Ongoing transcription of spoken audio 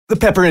The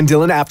Pepper and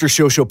Dylan After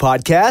Show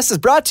podcast is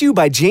brought to you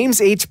by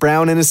James H.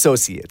 Brown and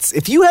Associates.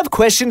 If you have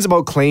questions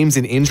about claims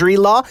in injury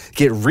law,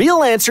 get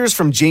real answers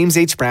from James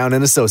H. Brown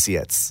and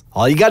Associates.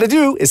 All you got to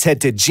do is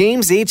head to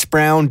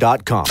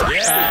jameshbrown.com.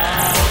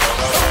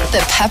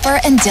 The Pepper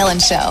and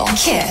Dylan Show.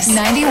 Kiss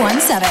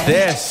 91.7.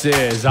 This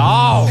is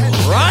all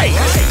right.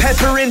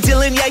 Pepper and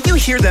Dylan, yeah, you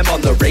hear them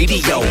on the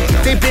radio.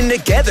 They've been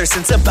together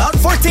since about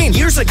 14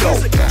 years ago.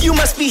 You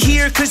must be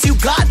here because you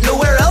got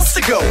nowhere else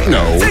to go.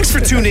 No. Thanks for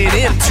tuning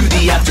in to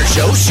the After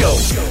Show Show.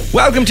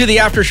 Welcome to the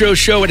After Show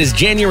Show. It is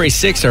January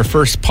 6th, our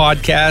first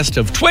podcast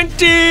of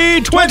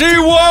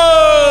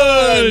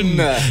 2021.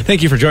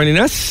 Thank you for joining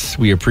us.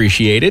 We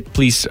appreciate it.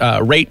 Please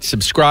rate,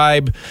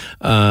 subscribe.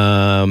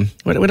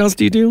 What else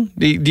do you do?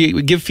 Do you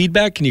give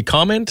feedback? Can you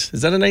comment?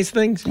 Is that a nice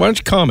thing? Why don't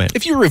you comment?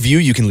 If you review,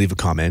 you can leave a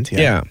comment.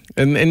 Yeah.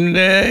 And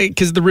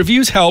because the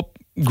reviews help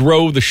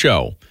grow the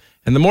show.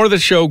 And the more the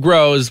show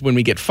grows, when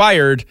we get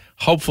fired,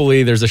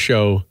 hopefully there's a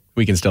show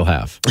we can still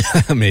have.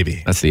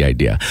 Maybe. That's the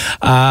idea.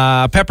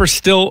 Pepper's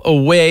still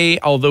away,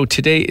 although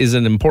today is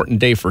an important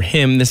day for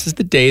him. This is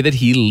the day that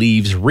he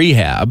leaves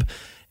rehab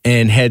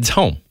and heads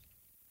home.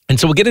 And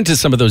so we'll get into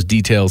some of those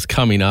details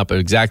coming up,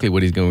 exactly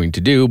what he's going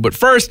to do. But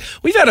first,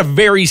 we've had a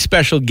very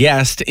special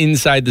guest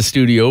inside the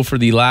studio for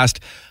the last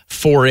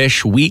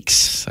 4-ish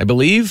weeks, I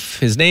believe.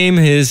 His name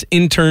is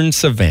Intern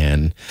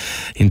Sivan.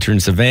 Intern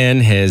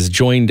Sivan has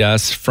joined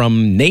us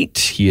from Nate.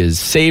 He has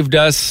saved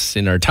us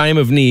in our time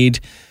of need.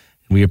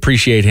 We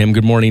appreciate him.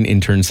 Good morning,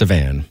 Intern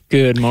Sivan.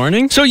 Good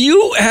morning. So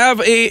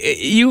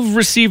you've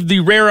received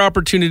the rare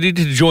opportunity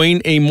to join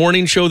a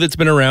morning show that's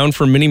been around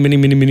for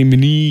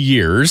many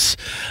years,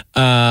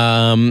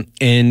 and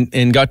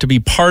got to be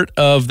part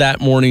of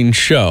that morning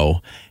show.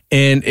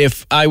 And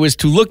if I was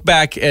to look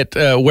back at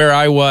where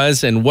I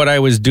was and what I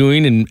was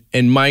doing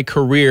in my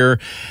career,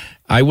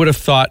 I would have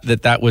thought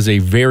that was a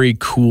very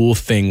cool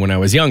thing when I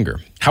was younger.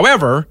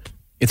 However,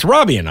 it's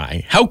Robbie and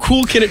I. How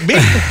cool can it be?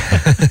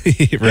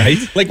 Right?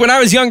 Like when I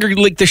was younger,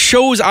 like the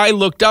shows I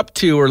looked up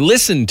to or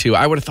listened to,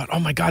 I would have thought, oh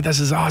my God, this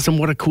is awesome.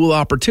 What a cool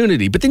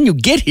opportunity. But then you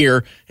get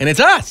here and it's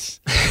us.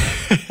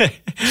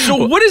 So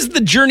what has the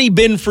journey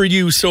been for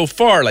you so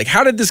far? Like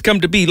how did this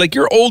come to be? Like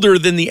you're older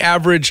than the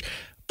average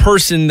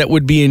person that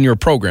would be in your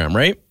program,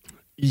 right?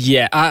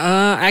 Yeah.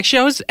 Actually,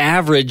 I was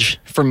average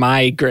for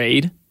my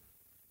grade.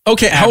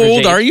 Okay. How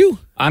old are you?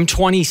 I'm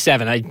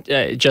 27.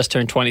 I just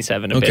turned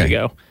 27 a bit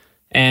ago.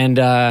 And,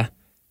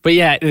 but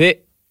yeah,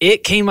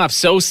 it came up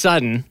so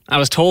sudden. I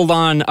was told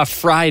on a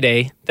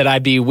Friday that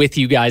I'd be with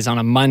you guys on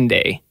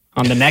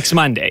the next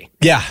Monday.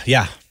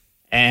 Yeah.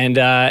 And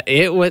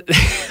it was,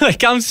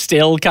 like, I'm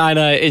still kind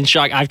of in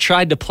shock. I've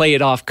tried to play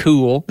it off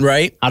cool.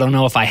 Right. I don't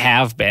know if I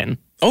have been.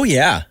 Oh,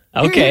 yeah.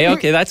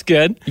 Okay, that's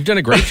good. You've done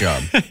a great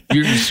job.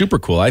 You're super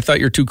cool. I thought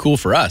you're too cool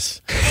for us.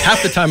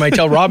 Half the time I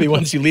tell Robbie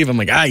once you leave, I'm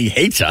like, he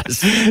hates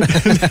us.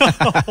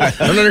 I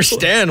don't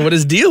understand what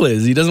his deal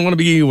is. He doesn't want to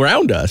be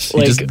around us.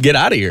 Like, just get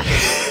out of here.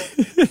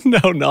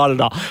 No, not at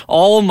all.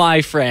 All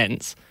my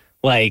friends,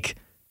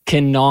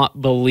 cannot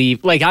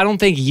believe. I don't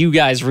think you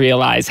guys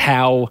realize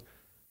how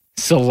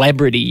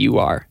celebrity you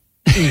are.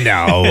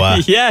 No.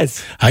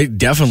 Yes. I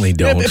definitely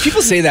don't. Yeah,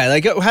 people say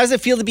that. How does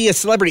it feel to be a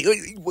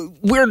celebrity?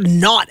 We're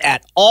not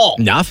at all.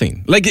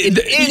 Nothing. In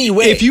any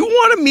way. If you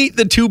want to meet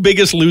the two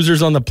biggest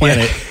losers on the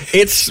planet,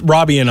 it's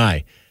Robbie and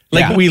I.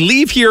 We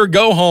leave here,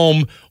 go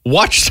home,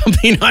 watch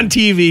something on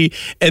TV,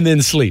 and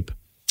then sleep.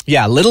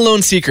 Yeah, little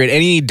known secret,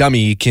 any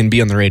dummy can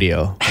be on the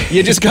radio.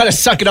 You just got to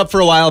suck it up for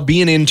a while,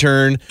 be an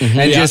intern,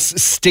 and just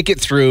stick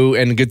it through,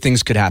 and good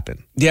things could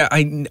happen. Yeah,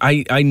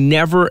 I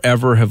never,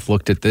 ever have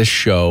looked at this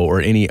show or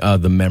any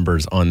of the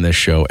members on this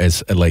show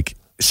as,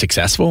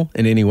 successful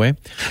in any way.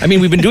 I mean,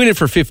 we've been doing it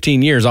for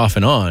 15 years off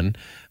and on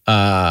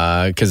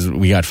because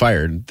we got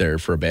fired there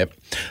for a bit.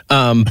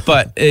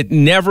 But it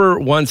never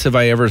once have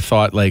I ever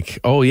thought,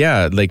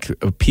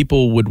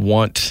 people would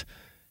want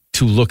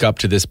to look up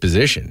to this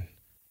position.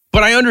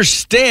 But I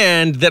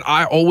understand that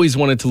I always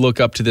wanted to look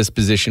up to this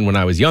position when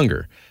I was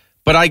younger.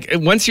 But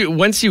once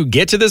you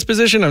get to this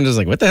position, I'm just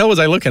like, what the hell was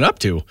I looking up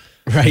to?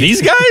 Right.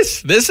 These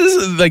guys? This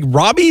is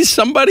Robbie's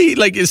somebody,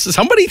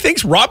 somebody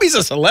thinks Robbie's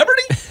a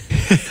celebrity?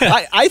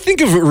 I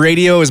think of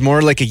radio as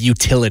more like a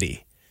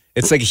utility.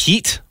 It's like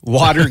heat,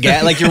 water,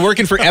 gas. You're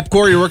working for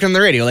EPCOR, you're working on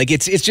the radio.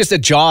 It's just a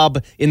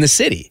job in the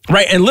city.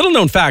 Right. And little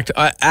known fact,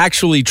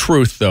 actually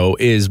truth though,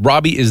 is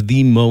Robbie is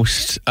the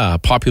most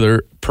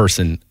popular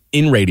person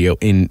in radio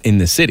in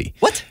the city.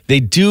 What? They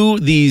do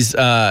these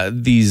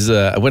what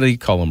do you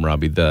call them,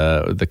 Robbie?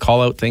 The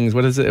call out things.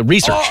 What is it?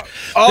 Research.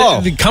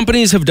 The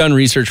companies have done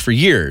research for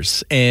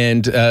years,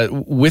 and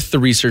with the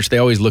research, they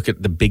always look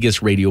at the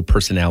biggest radio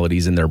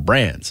personalities in their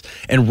brands.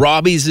 And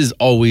Robbie's is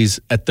always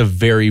at the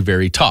very,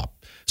 very top.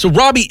 So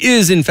Robbie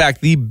is, in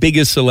fact, the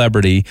biggest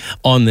celebrity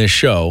on this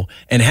show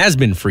and has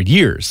been for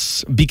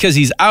years because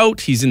he's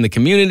out, he's in the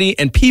community,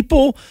 and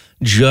people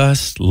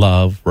just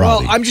love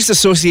Robbie. Well, I'm just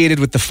associated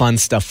with the fun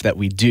stuff that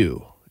we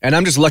do. And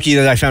I'm just lucky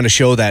that I found a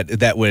show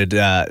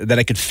that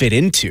I could fit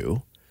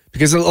into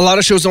Because a lot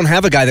of shows don't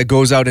have a guy that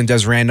goes out and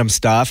does random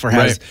stuff or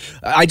has.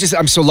 Right.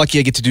 I'm so lucky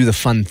I get to do the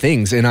fun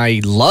things, and I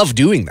love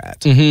doing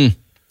that. Mm-hmm.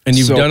 And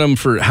you've done them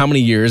for how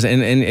many years?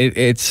 And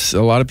it's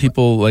a lot of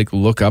people like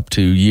look up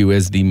to you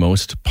as the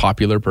most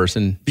popular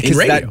person because in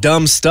radio. That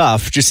dumb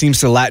stuff just seems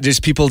to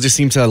people just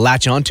seem to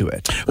latch onto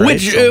it. Right?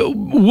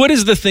 What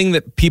is the thing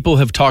that people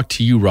have talked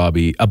to you,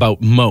 Robbie,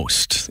 about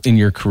most in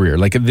your career?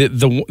 Like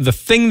the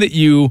thing that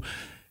you.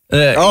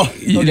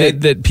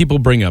 That people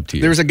bring up to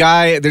you. There's a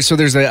guy. There's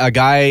a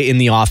guy in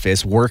the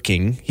office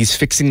working. He's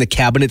fixing the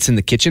cabinets in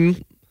the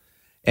kitchen,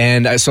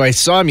 and so I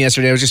saw him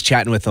yesterday. I was just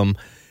chatting with him,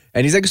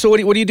 and he's like, "So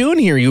what are you doing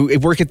here? You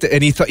work at the?"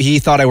 And he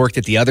thought I worked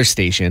at the other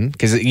station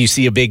because you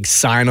see a big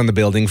sign on the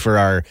building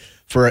for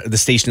the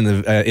station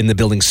in the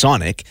building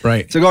Sonic.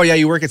 Right. So, oh yeah,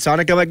 you work at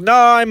Sonic? I'm like, no,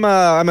 I'm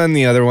on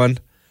the other one.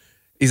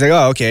 He's like,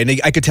 oh, okay.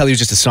 And I could tell he was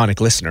just a Sonic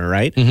listener,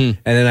 right? Mm-hmm.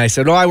 And then I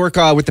said, I work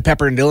with the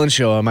Pepper and Dylan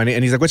show. And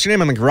he's like, what's your name?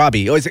 I'm like,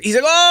 Robbie. Oh, he's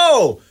like,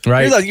 oh,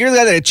 right. You're the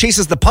guy that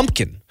chases the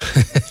pumpkin.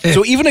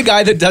 So even a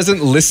guy that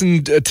doesn't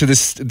listen to the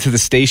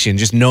station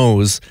just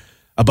knows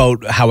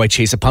about how I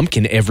chase a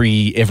pumpkin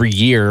every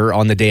year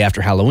on the day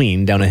after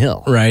Halloween down a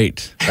hill.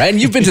 Right. And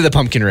you've been to the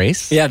pumpkin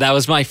race. Yeah, that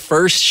was my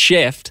first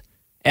shift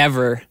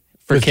ever.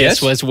 With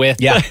Kiss was with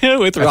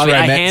with Robbie.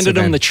 I handed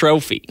him the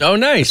trophy. Oh,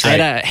 nice! I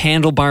had a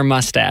handlebar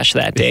mustache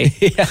that day.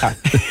 Yeah.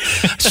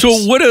 So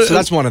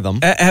that's one of them.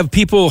 Have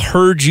people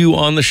heard you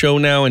on the show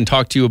now and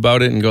talked to you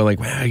about it and go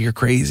like, "Wow, you're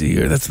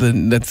crazy," or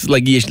that's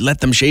like you let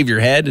them shave your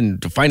head and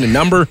to find a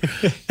number?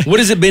 What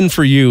has it been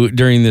for you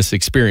during this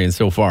experience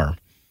so far?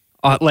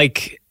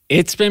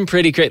 It's been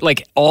pretty great.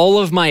 Like all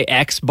of my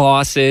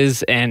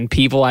ex-bosses and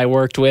people I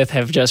worked with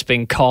have just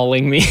been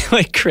calling me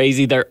like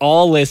crazy. They're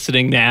all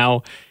listening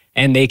now.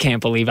 And they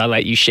can't believe I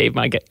let you shave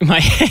my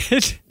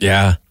head.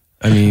 Yeah.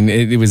 I mean,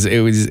 it was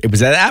at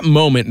that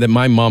moment that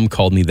my mom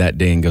called me that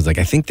day and goes like,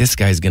 I think this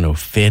guy's going to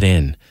fit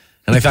in.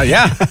 And I thought,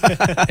 yeah,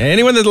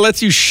 anyone that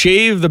lets you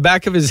shave the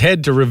back of his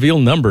head to reveal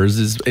numbers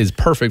is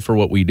perfect for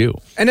what we do.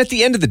 And at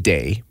the end of the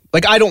day,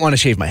 like I don't want to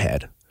shave my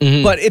head.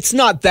 Mm-hmm. But it's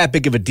not that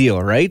big of a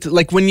deal, right?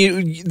 Like when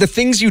the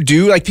things you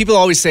do, like people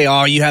always say,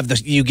 "Oh,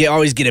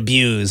 always get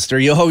abused," or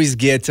you always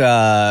get,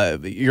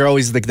 you're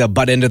always like the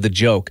butt end of the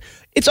joke.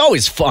 It's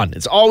always fun.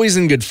 It's always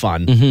in good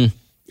fun, mm-hmm.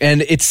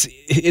 And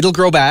it'll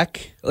grow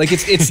back. Like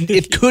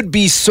it could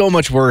be so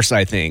much worse,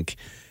 I think.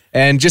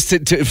 And just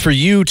for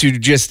you to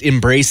just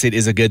embrace it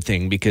is a good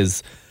thing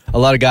because a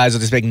lot of guys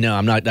will just be like, "No,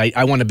 I'm not.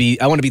 I want to be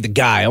the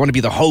guy. I want to be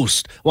the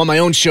host. I want my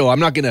own show.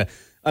 I'm not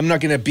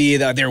gonna be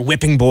their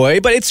whipping boy,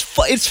 but it's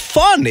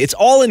fun. It's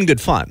all in good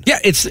fun. Yeah,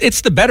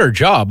 it's the better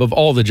job of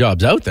all the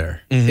jobs out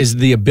there mm-hmm. is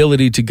the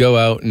ability to go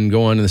out and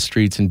go onto the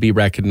streets and be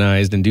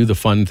recognized and do the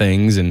fun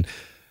things and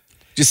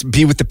just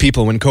be with the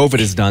people. When COVID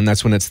is done,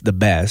 that's when it's the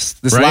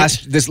best.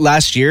 This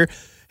last year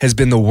has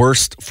been the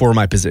worst for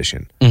my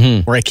position,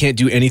 mm-hmm. where I can't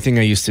do anything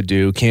I used to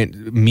do,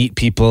 can't meet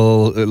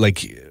people,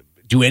 like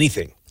do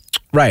anything.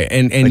 Right.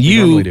 And like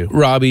you,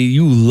 Robbie,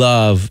 you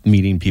love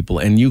meeting people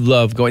and you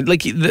love going,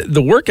 like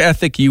the work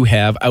ethic you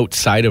have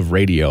outside of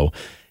radio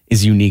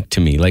is unique to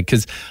me. Like,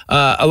 because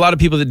a lot of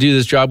people that do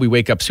this job, we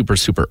wake up super,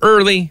 super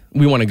early.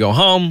 We want to go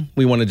home.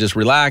 We want to just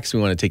relax. We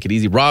want to take it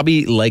easy.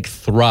 Robbie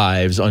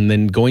thrives on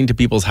then going to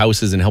people's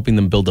houses and helping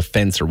them build a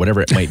fence or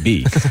whatever it might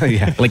be.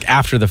 Yeah. Like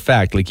after the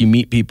fact, like you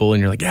meet people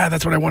and you're like, yeah,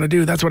 that's what I want to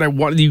do. That's what I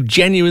want. You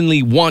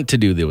genuinely want to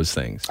do those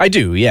things. I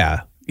do.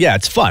 Yeah. Yeah,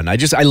 it's fun.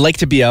 I like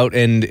to be out,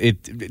 and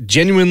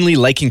genuinely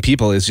liking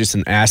people is just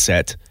an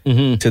asset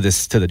mm-hmm. to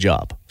the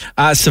job.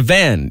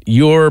 Sivan,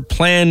 your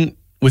plan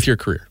with your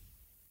career?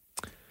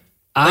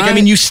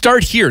 You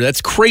start here.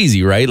 That's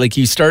crazy, right? Like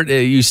you start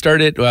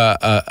at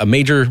a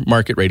major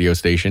market radio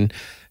station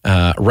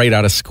right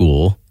out of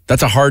school.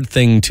 That's a hard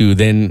thing to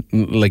then,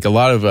 like a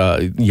lot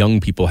of young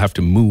people have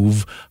to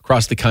move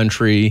across the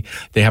country.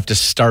 They have to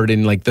start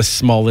in like the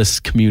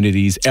smallest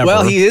communities ever.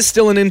 Well, he is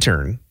still an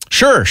intern.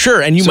 Sure.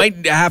 And you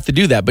might have to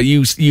do that, but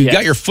you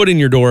got your foot in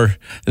your door.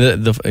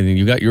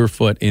 You got your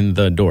foot in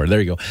the door. There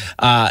you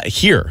go.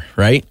 Here,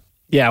 right?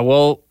 Yeah,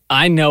 well,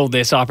 I know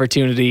this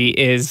opportunity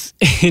is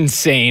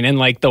insane. And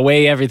like the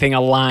way everything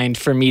aligned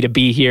for me to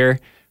be here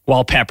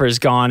while Pepper's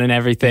gone and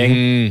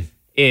everything,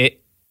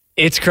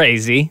 it's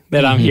crazy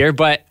that I'm here.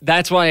 But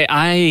that's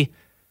why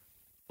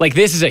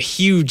this is a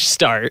huge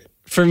start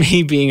for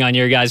me being on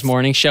your guys'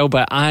 morning show.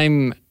 But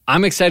I'm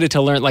excited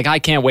to learn. Like, I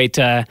can't wait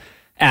to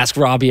ask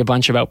Robbie a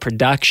bunch about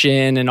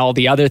production and all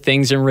the other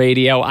things in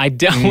radio.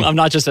 I'm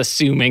not just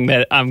assuming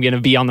that I'm going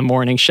to be on the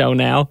morning show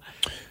now.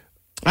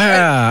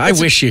 I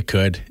wish you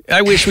could.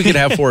 I wish we could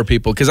have 4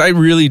 people because I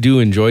really do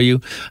enjoy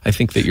you. I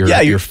think that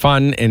you're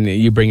fun and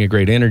you bring a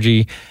great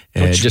energy.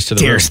 Just to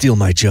the dare room. Steal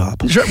my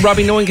job,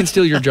 Robbie. No one can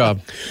steal your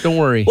job. Don't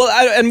worry. Well,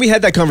 and we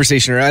had that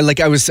conversation. I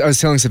was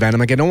telling Sivan, I'm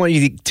like, I don't want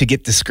you to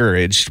get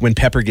discouraged when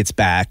Pepper gets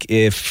back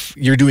if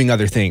you're doing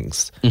other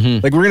things. Mm-hmm.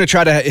 Like we're going to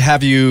try to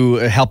have you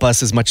help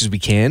us as much as we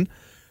can.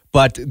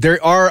 But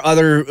there are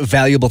other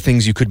valuable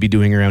things you could be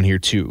doing around here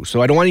too.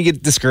 So I don't want you to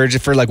get discouraged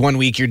if for like 1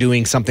 week you're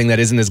doing something that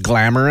isn't as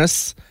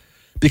glamorous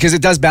because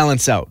it does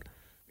balance out.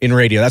 in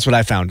radio. That's what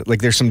I found.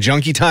 Like there's some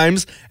junky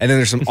times and then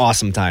there's some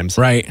awesome times.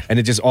 Right. And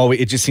it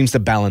just seems to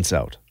balance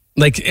out.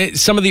 Like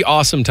some of the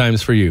awesome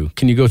times for you.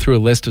 Can you go through a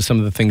list of some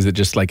of the things that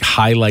just like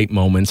highlight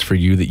moments for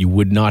you that you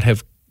would not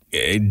have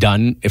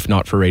done if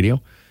not for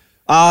radio?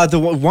 The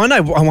one I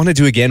want to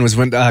do again was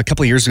when a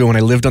couple of years ago when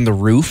I lived on the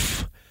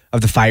roof of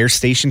the fire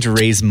station to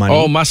raise money.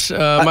 Oh,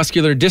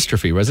 muscular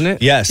dystrophy, wasn't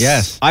it?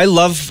 Yes. I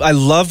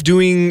love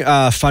doing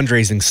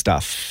fundraising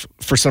stuff.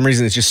 For some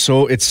reason, it's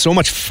so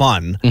much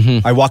fun.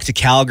 Mm-hmm. I walked to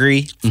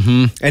Calgary,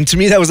 and to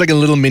me that was like a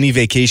little mini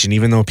vacation.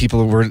 Even though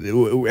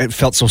people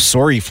felt so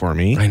sorry for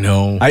me, I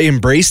know. I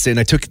embraced it and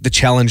I took the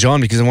challenge on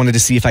because I wanted to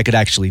see if I could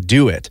actually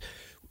do it.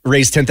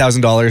 Raise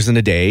 $10,000 in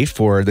a day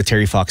for the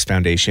Terry Fox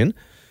Foundation.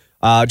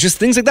 Just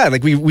things like that.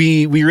 Like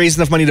we raised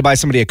enough money to buy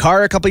somebody a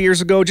car a couple of years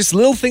ago. Just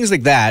little things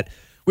like that.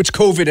 Which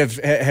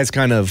COVID has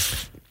kind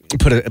of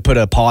put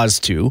a pause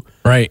to,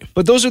 right?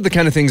 But those are the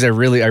kind of things I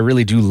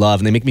really do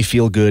love, and they make me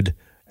feel good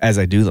as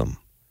I do them.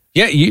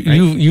 Yeah,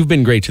 you've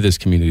been great to this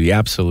community,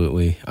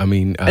 absolutely. I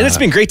mean, and it's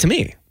been great to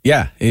me.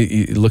 Yeah,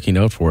 looking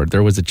out for it.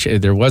 There was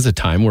a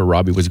time where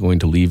Robbie was going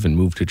to leave and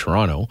move to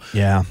Toronto.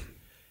 Yeah,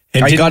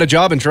 and I got a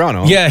job in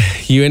Toronto. Yeah,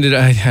 you ended.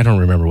 I don't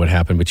remember what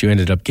happened, but you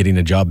ended up getting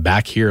a job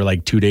back here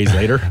like 2 days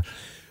later.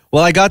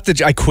 Well, I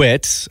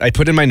quit. I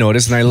put in my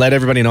notice and I let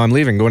everybody know I'm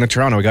leaving, going to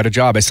Toronto. I got a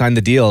job. I signed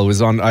the deal.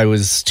 I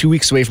was 2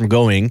 weeks away from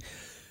going,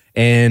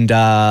 and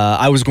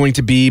I was going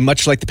to be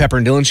much like the Pepper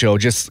and Dylan show,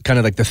 just kind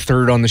of like the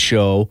third on the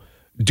show,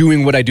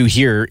 doing what I do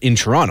here in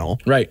Toronto.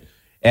 Right.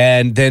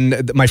 And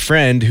then my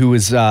friend, who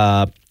was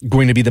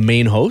going to be the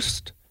main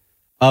host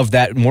of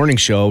that morning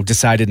show,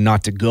 decided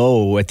not to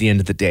go at the end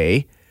of the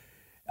day.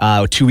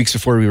 2 weeks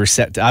before I was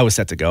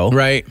set to go.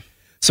 Right.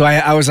 So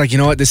I was like, you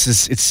know what,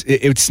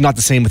 it's not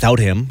the same without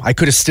him. I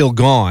could have still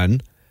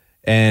gone,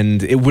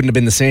 and it wouldn't have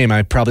been the same.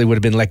 I probably would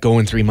have been let go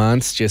in 3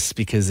 months just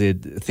because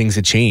things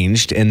had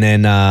changed. And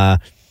then,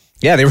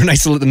 they were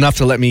nice enough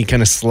to let me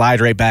kind of slide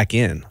right back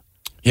in.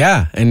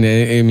 Yeah, and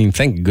I mean,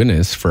 thank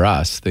goodness for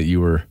us that you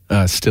were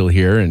still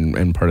here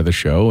and part of the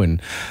show.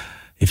 And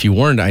if you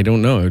weren't, I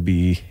don't know,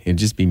 it'd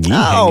just be me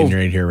hanging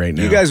right here right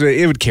now. You guys,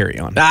 it would carry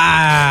on.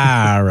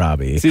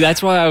 Robbie. See,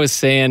 that's why I was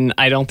saying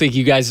I don't think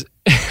you guys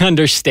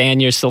understand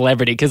your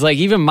celebrity. Because like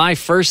even my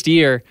first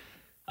year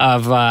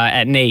of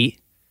at Nate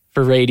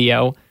for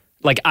radio,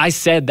 like I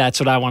said, that's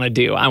what I want to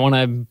do. I want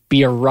to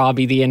be a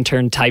Robbie the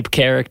Intern type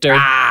character.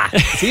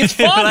 See, it's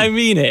fun. But I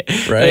mean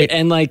it. Right.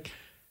 And like,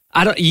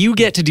 you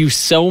get to do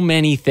so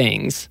many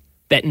things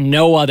that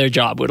no other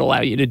job would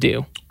allow you to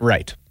do.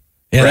 Right.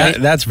 Yeah, right?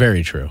 That's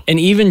very true. And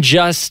even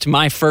just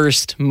my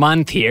first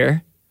month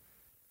here,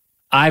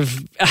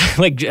 I've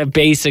like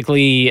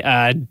basically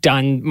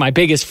done my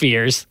biggest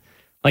fears.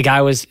 Like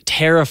I was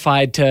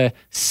terrified to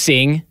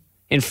sing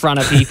in front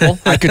of people.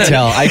 I could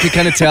tell. I could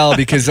kind of tell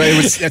because it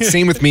was the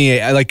same with me.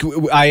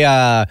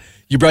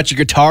 You brought your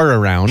guitar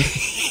around,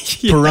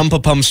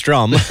 Parum-pa-pum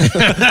strum with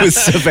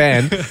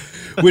Sivan,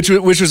 which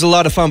was a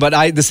lot of fun.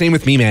 But the same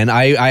with me, man.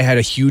 I had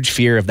a huge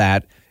fear of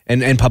that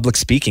and public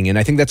speaking, and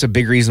I think that's a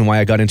big reason why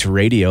I got into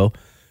radio.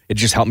 It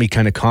just helped me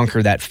kind of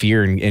conquer that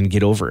fear and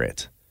get over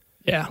it.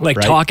 Yeah, like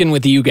talking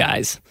with you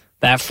guys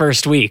that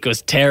first week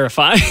was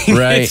terrifying.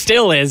 Right. It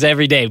still is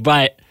every day,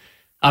 but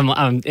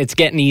it's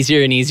getting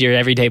easier and easier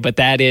every day. But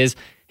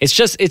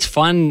it's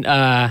fun,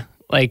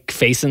 like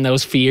facing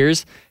those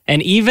fears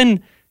and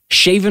even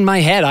shaving my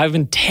head. I've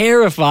been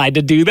terrified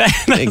to do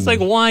that. I was like,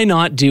 why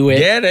not do it?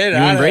 Get it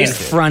out of in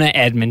front of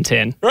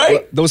Edmonton. Right.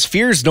 Well, those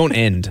fears don't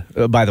end,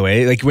 by the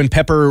way. Like when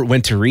Pepper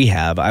went to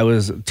rehab, I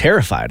was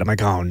terrified. I'm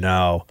like, oh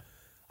no.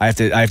 I have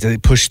to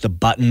push the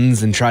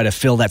buttons and try to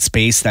fill that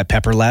space that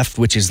Pepper left,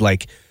 which is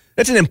like,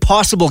 that's an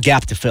impossible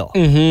gap to fill.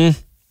 Mm-hmm.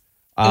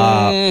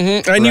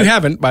 And you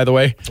haven't, by the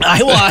way.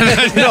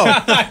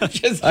 No.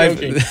 Just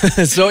joking.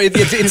 So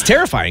it's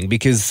terrifying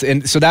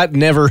so that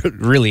never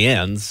really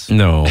ends.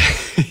 No.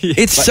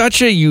 It's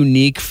such a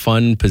unique,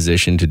 fun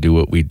position to do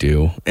what we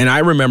do. And I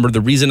remember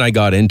the reason I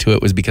got into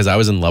it was because I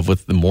was in love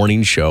with the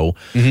morning show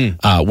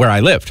where I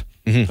lived.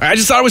 Mm-hmm. I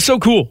just thought it was so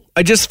cool.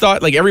 I just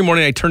thought like every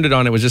morning I turned it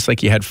on, it was just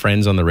like you had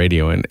friends on the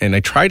radio. And I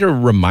try to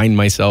remind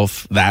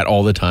myself that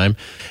all the time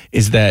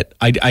is that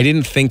I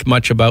didn't think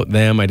much about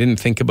them. I didn't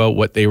think about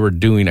what they were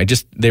doing.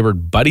 They were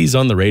buddies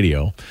on the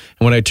radio. And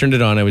when I turned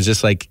it on, it was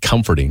just like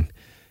comforting.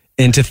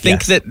 And to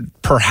think that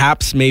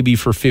perhaps maybe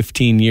for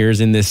 15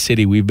 years in this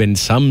city, we've been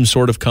some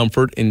sort of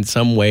comfort in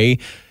some way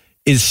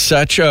is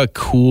such a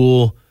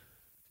cool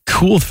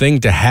thing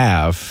to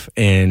have,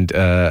 and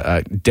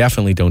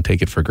definitely don't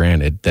take it for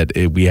granted that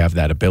we have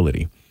that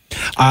ability.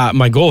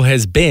 My goal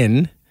has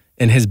been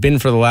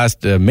for the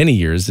last many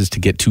years is to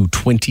get to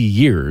 20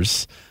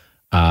 years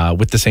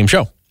with the same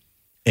show.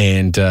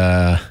 And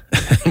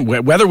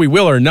whether we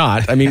will or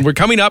not, I mean, we're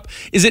coming up.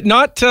 Is it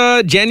not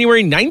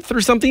January 9th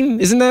or something?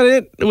 Isn't that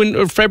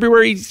it?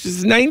 February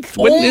 9th?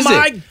 When is it? Oh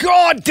my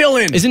God,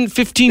 Dylan! Isn't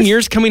 15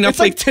 years coming up? It's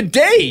like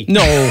today.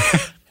 No.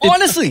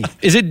 Honestly.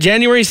 Is it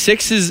January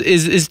 6th?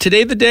 Is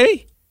today the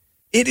day?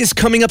 It is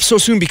coming up so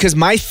soon because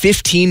my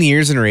 15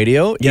 years in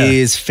radio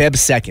is Feb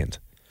 2nd.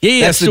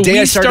 Yeah. That's the so day we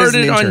I started as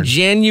an started on intern.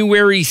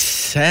 January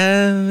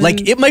 7th.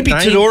 Like, it might be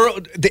 9th?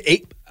 Todoro. The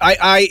 8th.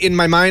 I in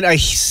my mind, I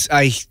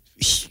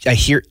hear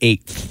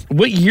 8th.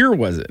 What year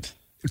was it?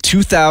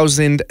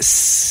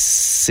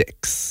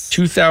 2006.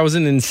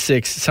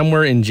 2006,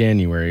 somewhere in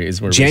January is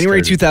where January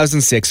we started.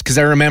 2006, because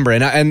I remember,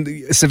 and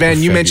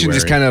Sivan, you mentioned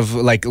just kind February.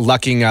 of like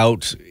lucking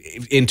out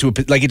into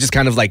like it just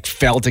kind of like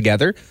fell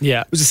together.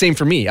 Yeah. It was the same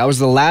for me. I was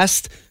the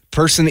last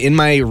person in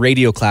my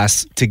radio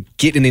class to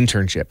get an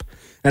internship,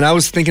 and I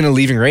was thinking of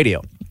leaving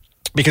radio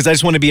because I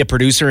just want to be a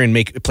producer and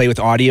play with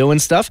audio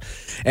and stuff.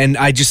 And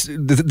I just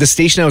the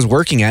station I was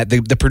working at,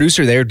 the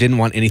producer there didn't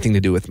want anything to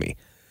do with me.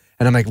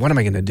 And I'm like, what am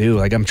I going to do?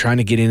 Like, I'm trying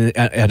to get in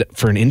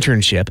for an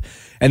internship.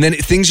 And then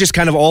things just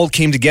kind of all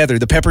came together.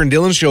 The Pepper and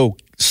Dylan show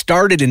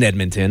started in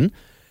Edmonton,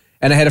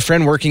 and I had a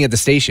friend working at the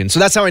station. So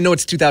that's how I know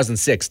it's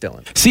 2006,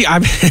 Dylan. See,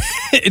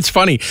 it's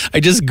funny.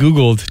 I just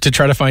Googled to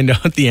try to find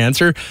out the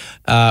answer,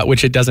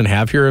 which it doesn't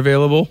have here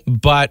available.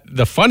 But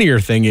the funnier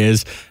thing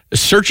is,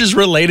 searches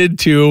related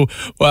to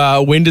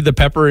when did the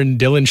Pepper and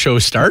Dylan show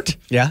start?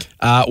 Yeah.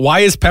 Why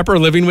is Pepper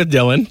living with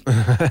Dylan?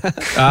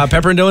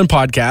 Pepper and Dylan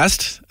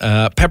podcast.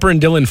 Pepper and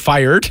Dylan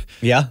fired.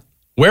 Yeah.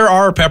 Where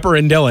are Pepper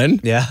and Dylan?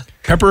 Yeah.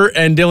 Pepper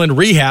and Dylan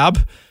rehab.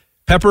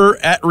 Pepper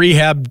at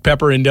rehab.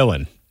 Pepper and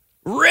Dylan.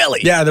 Really?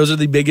 Yeah, those are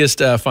the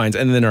biggest finds,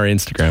 and then our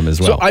Instagram as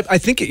well. So I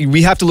think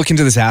we have to look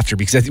into this after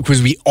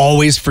because we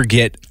always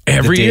forget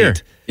Every the year.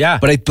 date. Yeah.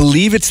 But I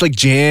believe it's like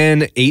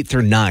Jan 8th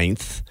or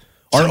 9th.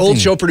 Our old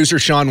show producer,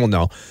 Sean, will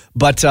know.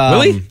 But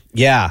Really?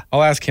 Yeah.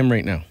 I'll ask him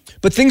right now.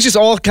 But things just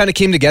all kind of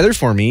came together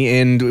for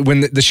me. And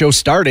when the show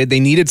started,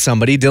 they needed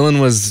somebody.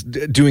 Dylan was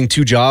doing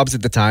 2 jobs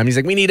at the time. He's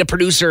like, we need a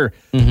producer.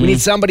 We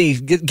need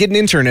somebody. Get an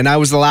intern. And I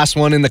was the last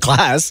one in the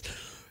class.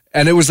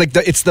 And it was like,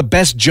 it's the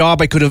best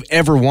job I could have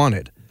ever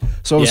wanted.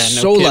 So I was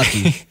so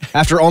lucky.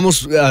 After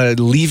almost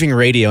leaving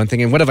radio and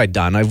thinking, what have I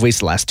done? I've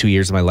wasted the last 2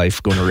 years of my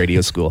life going to radio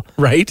school.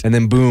 Right. And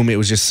then boom, it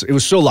was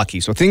so lucky.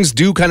 So things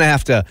do kind of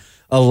have to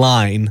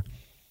align.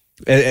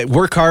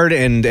 Work hard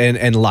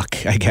and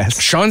luck, I guess.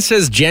 Sean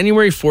says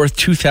January 4th,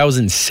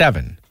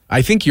 2007.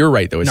 I think you're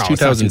right, though. It's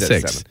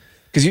 2006.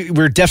 Because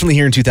we're definitely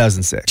here in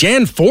 2006.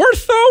 Jan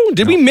 4th, though?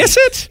 Did we miss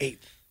it?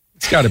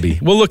 It's got to be.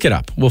 We'll look it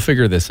up. We'll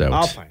figure this out.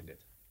 I'll find it.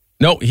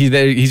 No,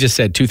 he just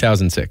said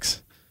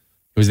 2006.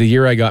 It was the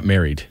year I got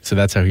married, so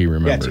that's how he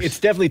remembers. Yeah, it's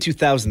definitely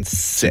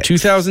 2006.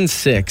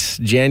 2006,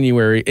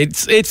 January.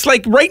 It's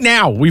like right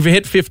now, we've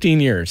hit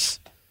 15 years.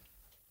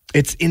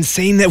 It's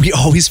insane that we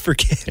always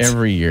forget.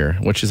 Every year,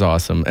 which is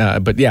awesome.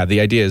 But yeah, the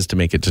idea is to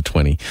make it to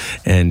 20.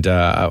 And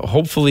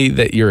hopefully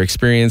that your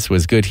experience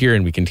was good here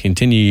and we can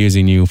continue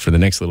using you for the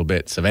next little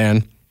bit.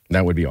 Sivan,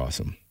 that would be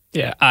awesome.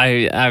 Yeah,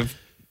 I've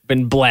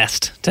been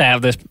blessed to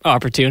have this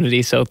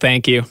opportunity, so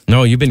thank you.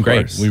 No, you've been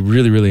great. course. We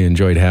really, really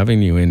enjoyed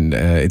having you, and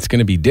it's going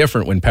to be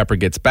different when Pepper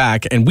gets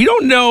back. And we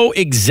don't know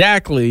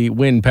exactly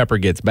when Pepper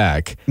gets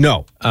back.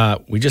 No.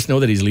 We just know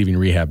that he's leaving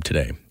rehab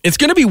today. It's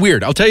going to be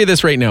weird. I'll tell you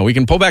this right now. We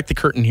can pull back the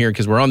curtain here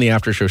because we're on the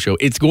after show.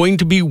 It's going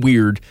to be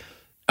weird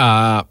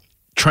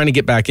trying to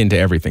get back into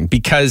everything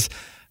because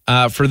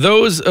for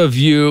those of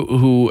you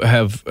who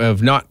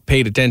have not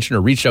paid attention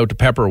or reached out to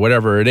Pepper or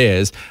whatever it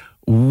is,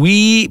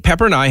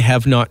 Pepper and I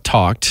have not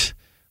talked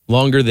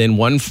longer than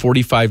one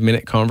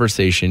 45-minute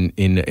conversation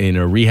in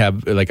a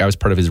rehab. Like I was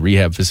part of his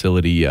rehab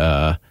facility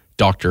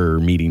doctor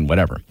meeting,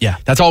 whatever. Yeah.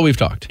 That's all we've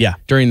talked. Yeah.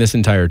 During this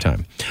entire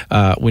time.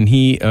 When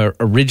he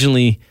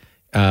originally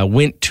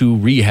went to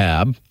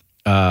rehab,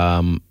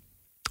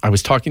 I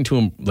was talking to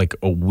him like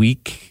a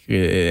week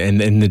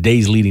and the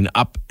days leading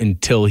up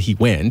until he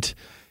went.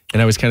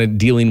 And I was kind of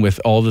dealing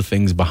with all the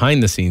things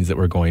behind the scenes that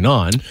were going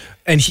on.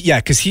 And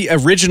because he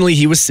originally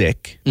he was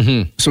sick,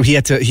 so he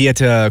had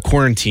to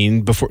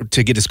quarantine before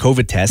to get his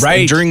COVID test. Right.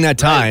 And during that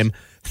time,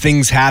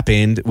 things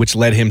happened which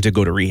led him to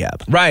go to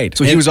rehab. Right.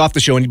 So he was off the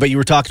show, but you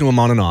were talking to him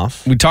on and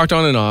off. We talked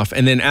on and off,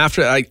 and then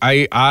after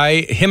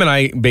him and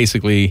I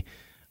basically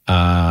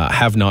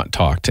have not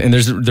talked. And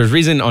there's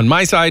reason on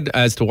my side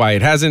as to why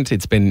it hasn't.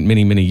 It's been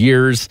many, many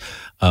years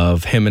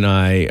of him and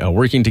I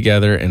working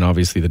together, and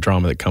obviously the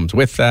drama that comes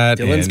with that.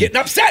 Dylan's getting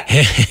upset.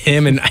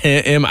 Him in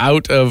and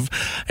out of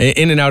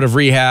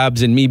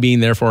rehabs, and me being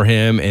there for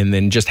him, and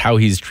then just how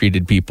he's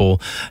treated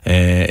people,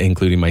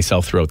 including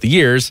myself throughout the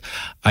years.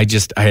 I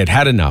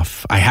had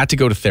enough. I had to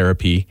go to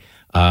therapy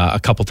a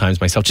couple times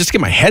myself just to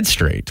get my head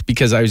straight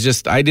because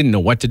I didn't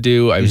know what to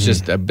do. I was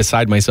just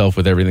beside myself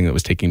with everything that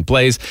was taking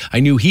place.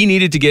 I knew he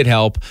needed to get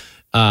help.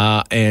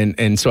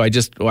 And so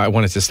I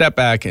wanted to step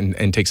back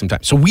and take some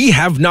time. So we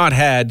have not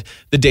had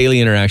the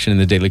daily interaction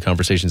and the daily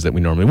conversations that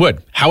we normally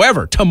would.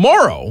 However,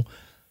 tomorrow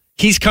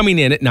he's coming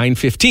in at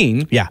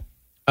 9:15. Yeah.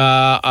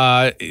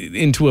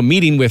 Into a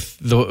meeting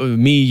with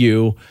me,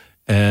 you,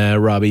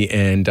 Robbie,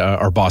 and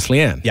our boss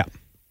Leanne. Yeah.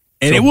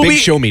 And So it will big be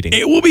show meeting.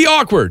 It will be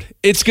awkward.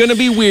 It's going to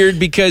be weird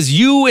because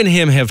you and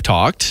him have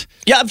talked.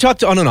 Yeah, I've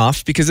talked on and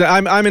off because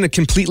I'm in a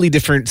completely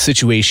different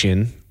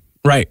situation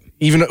Right.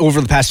 Even over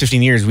the past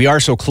 15 years, we are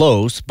so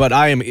close, but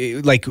I am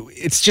like,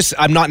 it's just,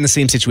 I'm not in the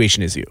same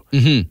situation as you.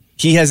 Mm-hmm.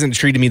 He hasn't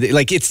treated me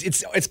like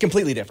it's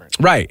completely different.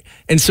 Right.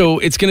 And so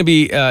it's going to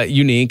be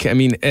unique. I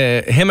mean,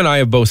 him and I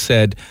have both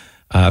said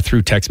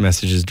through text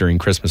messages during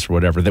Christmas or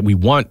whatever that we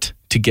want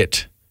to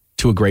get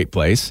to a great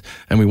place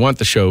and we want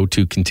the show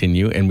to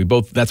continue, and we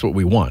both, that's what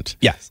we want.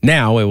 Yes.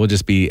 Now it will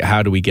just be,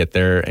 how do we get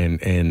there, and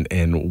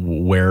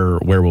where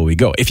will we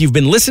go? If you've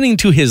been listening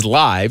to his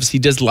lives, he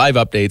does live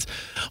updates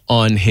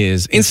on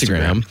his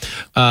Instagram.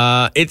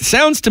 It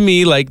sounds to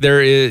me like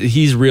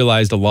he's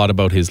realized a lot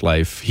about his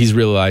life. He's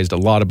realized a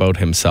lot about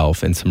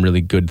himself and some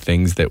really good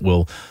things that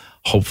will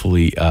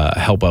hopefully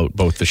help out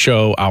both the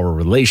show, our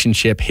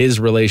relationship, his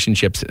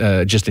relationships,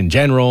 just in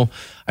general.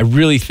 I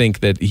really think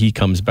that he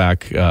comes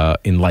back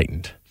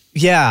enlightened.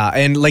 Yeah,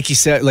 and like you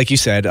said,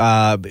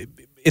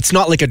 it's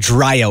not like a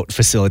dry out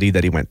facility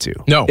that he went to.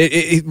 No.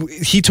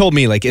 He told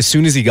me, like, as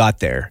soon as he got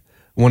there,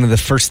 one of the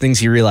first things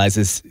he realized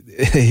is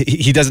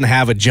he doesn't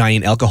have a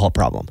giant alcohol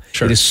problem.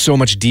 Sure. It is so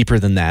much deeper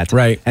than that.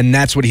 Right. And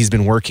that's what he's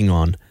been working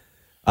on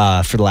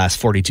for the last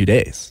 42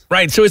 days.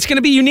 Right. So it's going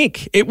to be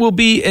unique. It will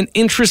be an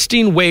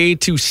interesting way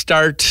to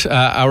start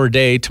our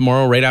day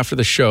tomorrow right after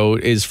the show,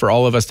 is for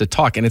all of us to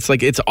talk. And it's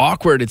like, it's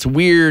awkward. It's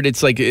weird.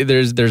 It's like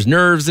there's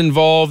nerves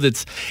involved.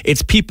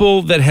 It's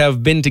people that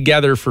have been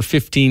together for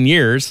 15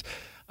 years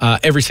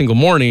every single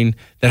morning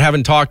that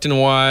haven't talked in a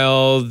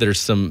while. There's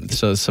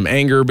some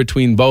anger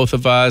between both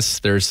of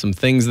us. There's some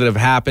things that have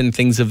happened,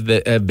 things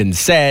that have been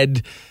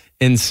said.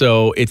 And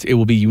so it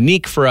will be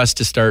unique for us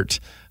to start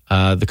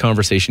the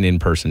conversation in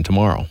person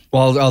tomorrow.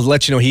 Well, I'll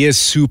let you know, he is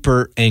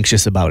super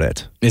anxious about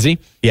it. Is he?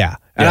 Yeah.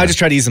 And I just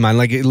try to ease him on.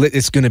 Like,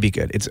 it's going to be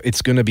good.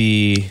 It's going to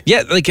be...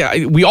 Yeah, like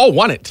we all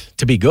want it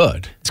to be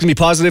good. It's going to be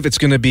positive. It's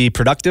going to be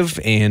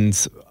productive.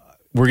 And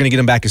we're going to get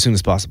him back as soon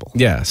as possible.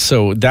 Yeah,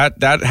 so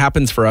that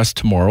happens for us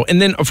tomorrow.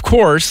 And then, of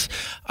course,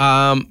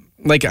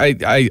 like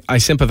I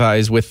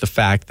sympathize with the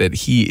fact that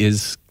he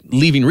is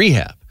leaving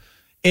rehab.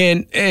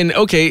 And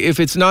okay, if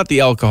it's not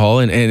the alcohol,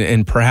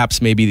 and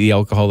perhaps maybe the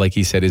alcohol, like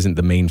he said, isn't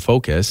the main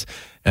focus,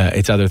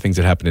 it's other things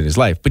that happen in his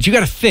life. But you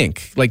got to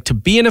think, like, to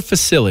be in a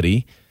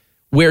facility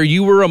where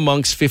you were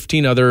amongst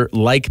 15 other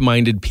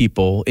like-minded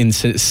people in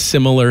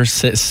similar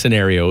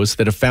scenarios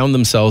that have found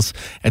themselves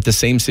at the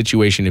same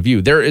situation of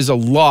you, there is a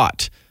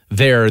lot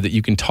there that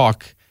you can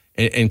talk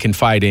and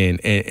confide in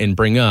and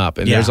bring up.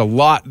 And there's a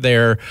lot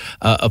there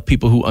of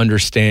people who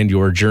understand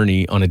your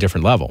journey on a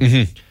different level.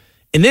 Mm-hmm.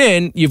 And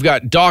then you've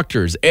got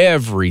doctors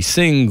every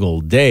single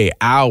day,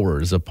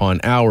 hours upon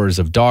hours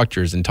of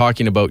doctors, and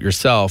talking about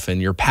yourself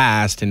and your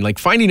past, and like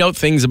finding out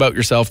things about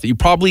yourself that you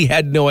probably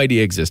had no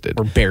idea existed.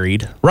 Or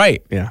buried.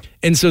 Right. Yeah.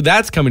 And so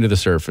that's coming to the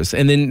surface.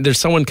 And then there's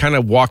someone kind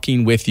of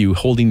walking with you,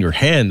 holding your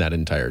hand that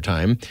entire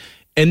time.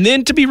 And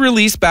then to be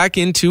released back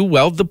into,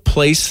 well, the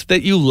place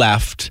that you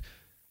left.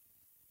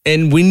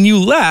 And when you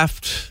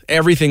left,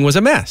 everything was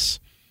a mess.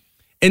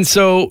 And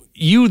so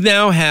you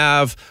now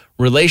have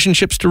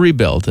relationships to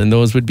rebuild, and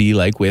those would be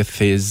like with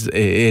his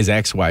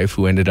ex-wife,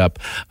 who ended up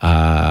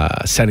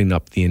setting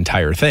up the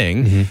entire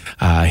thing,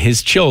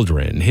 his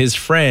children, his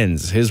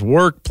friends, his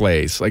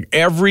workplace, like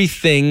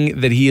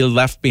everything that he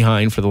left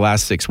behind for the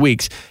last 6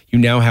 weeks, you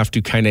now have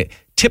to kind of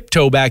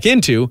tiptoe back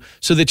into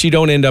so that you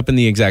don't end up in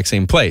the exact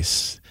same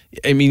place.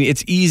 I mean,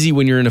 it's easy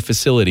when you're in a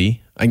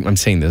facility. I'm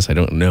saying this, I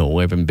don't know,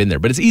 I haven't been there,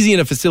 but it's easy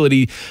in a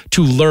facility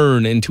to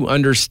learn and to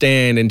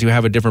understand and to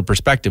have a different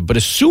perspective. But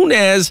as soon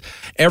as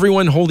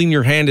everyone holding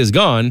your hand is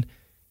gone,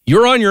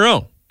 you're on your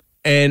own.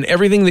 And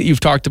everything that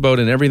you've talked about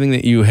and everything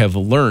that you have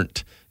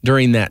learned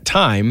during that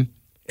time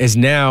is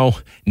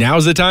now's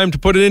the time to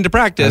put it into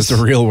practice.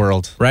 That's the real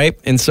world. Right?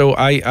 And so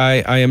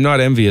I am not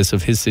envious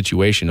of his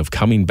situation of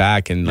coming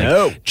back and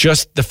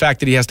just the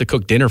fact that he has to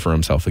cook dinner for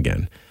himself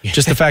again.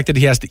 Just the fact that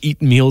he has to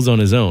eat meals on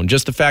his own.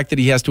 Just the fact that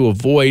he has to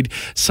avoid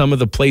some of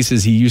the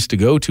places he used to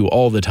go to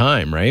all the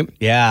time, right?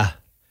 Yeah.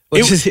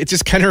 Well, it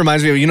just kind of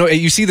reminds me of,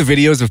 you see the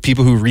videos of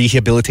people who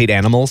rehabilitate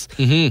animals,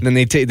 and then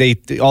they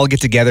all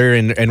get together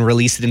and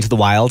release it into the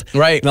wild.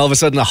 Right. And all of a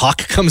sudden a hawk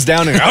comes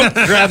down and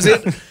grabs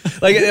it.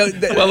 Like,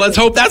 well, let's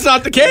hope that's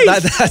not the case.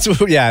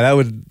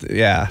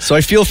 So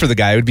I feel for the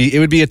guy. It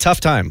would be a tough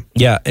time.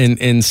 Yeah.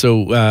 And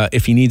so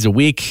if he needs a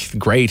week,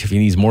 great. If he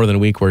needs more than a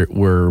week,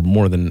 we're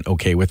more than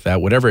okay with that.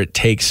 Whatever it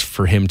takes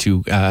for him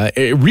to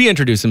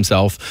reintroduce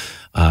himself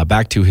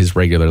back to his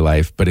regular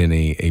life, but in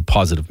a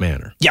positive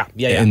manner. Yeah.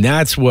 And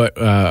that's what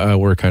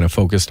we're kind of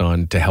focused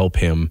on to help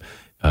him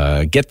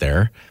get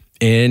there.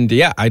 And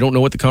I don't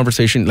know what the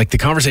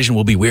conversation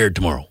will be weird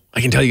tomorrow. I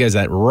can tell you guys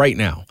that right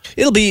now.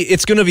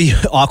 It's going to be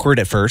awkward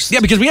at first. Yeah,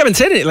 because we haven't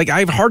said it. Like,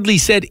 I've hardly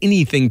said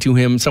anything to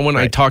him. Someone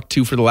I talked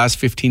to for the last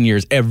 15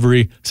 years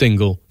every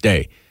single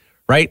day,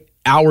 right?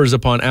 Hours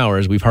upon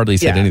hours, we've hardly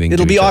said anything.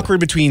 It'll to be each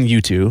awkward between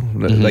you two.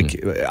 Mm-hmm.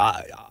 Like,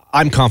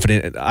 I'm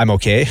confident I'm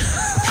okay.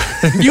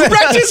 You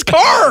wrecked his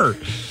car.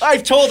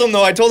 I've told him,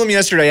 though. I told him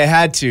yesterday I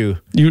had to.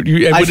 What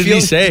did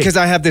he say? Because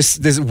I have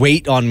this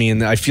weight on me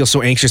and I feel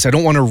so anxious. I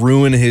don't want to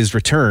ruin his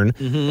return.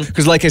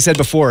 Because like I said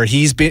before,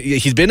 he's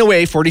been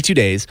away 42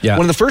 days. Yeah.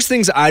 One of the first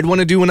things I'd want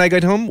to do when I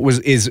get home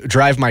is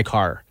drive my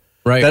car.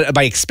 Right.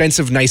 My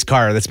expensive, nice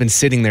car that's been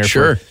sitting there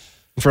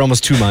for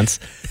almost 2 months.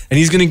 And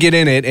he's going to get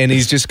in it and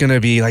he's just going to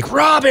be like,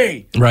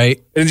 Robbie!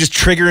 Right. And just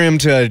trigger him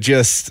to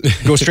just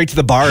go straight to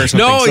the bar or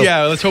something.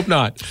 No, let's hope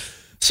not.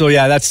 So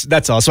yeah,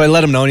 that's all. So I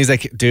let him know and he's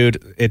like,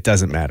 dude, it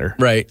doesn't matter.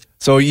 Right.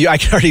 So I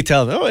can already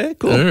tell him, oh yeah,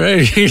 cool. All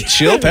right.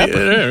 Chill,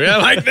 Pepper. I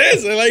like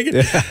this. I like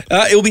it.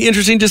 Yeah. It'll be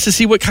interesting just to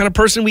see what kind of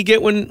person we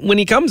get when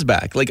he comes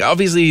back. Like,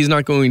 obviously he's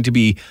not going to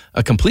be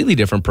a completely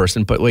different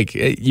person, but like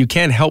you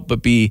can't help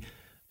but be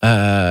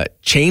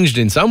changed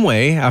in some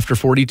way after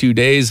 42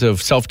 days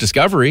of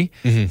self-discovery.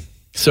 Mm-hmm.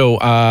 So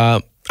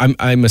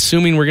I'm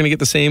assuming we're going to get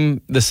the same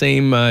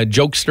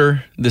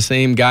jokester, the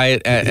same guy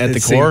at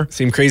the core.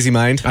 Same crazy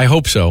mind. I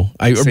hope so.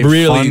 Same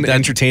really fun,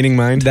 entertaining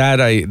mind.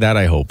 That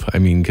I hope. I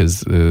mean,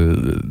 because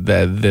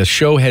the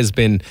show it's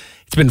been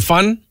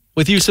fun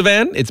with you,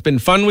 Sivan. It's been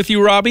fun with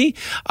you, Robbie.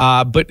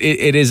 But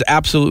it has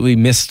absolutely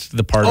missed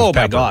the part of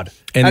Pepper. Oh my God!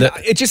 And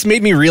it just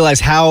made me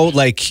realize how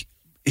like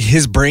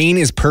his brain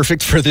is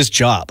perfect for this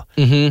job.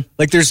 Mm-hmm.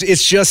 Like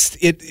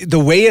the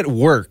way it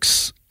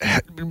works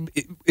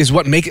is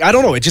what I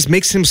don't know. It just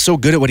makes him so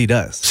good at what he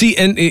does. See,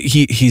 and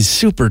he's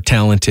super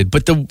talented.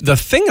 But the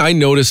thing I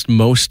noticed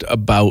most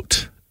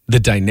about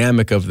the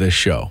dynamic of this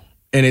show,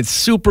 and it's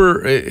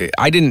super,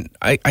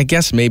 I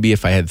guess maybe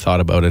if I had thought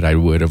about it, I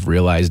would have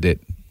realized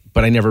it,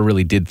 but I never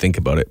really did think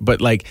about it.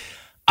 But like,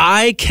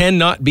 I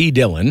cannot be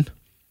Dylan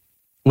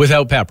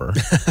without Pepper,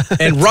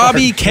 and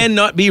Robbie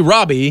cannot be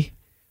Robbie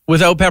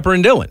without Pepper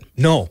and Dylan.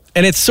 No.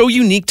 And it's so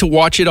unique to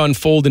watch it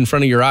unfold in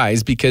front of your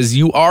eyes because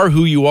you are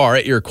who you are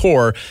at your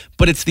core,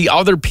 but it's the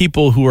other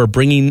people who are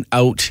bringing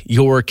out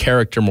your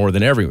character more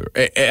than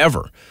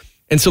ever.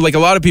 And so like a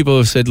lot of people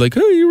have said like,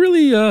 oh, you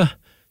really,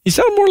 you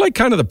sound more like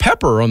kind of the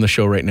Pepper on the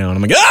show right now. And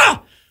I'm like,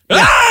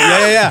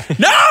 Yeah.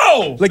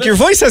 No! Like your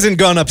voice hasn't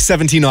gone up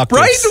 17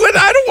 octaves. Right?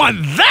 I don't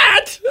want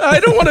that. I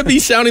don't want to be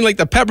sounding like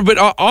the Pepper. But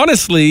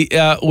honestly,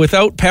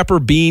 without Pepper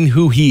being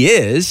who he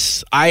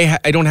is, I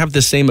don't have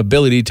the same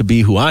ability to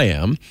be who I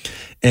am.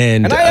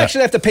 And I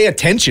actually have to pay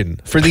attention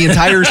for the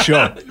entire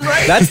show.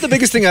 Right. That's the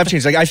biggest thing I've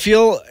changed. Like I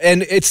feel,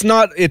 and it's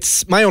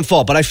my own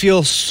fault, but I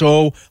feel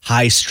so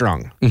high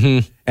strung.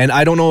 Mm-hmm. And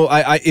I don't know,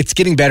 it's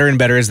getting better and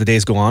better as the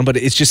days go on, but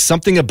it's just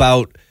something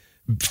about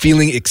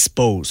feeling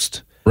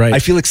exposed. Right. I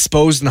feel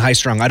exposed and high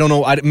strung. I don't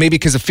know. Maybe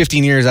because of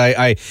 15 years,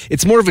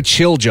 it's more of a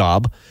chill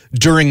job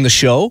during the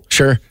show.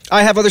 Sure.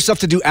 I have other stuff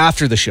to do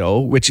after the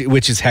show, which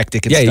is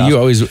hectic and stuff. Yeah,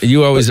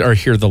 you always are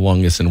here the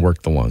longest and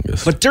work the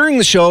longest. But during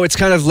the show, it's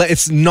kind of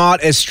it's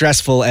not as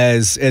stressful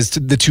as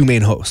the two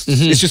main hosts.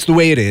 Mm-hmm. It's just the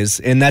way it is,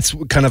 and that's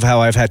kind of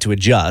how I've had to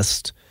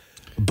adjust.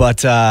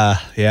 But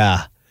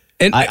yeah.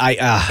 And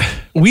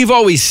we've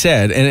always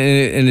said, and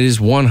it is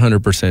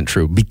 100%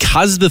 true,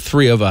 because the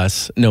three of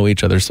us know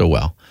each other so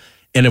well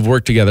and have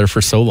worked together for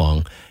so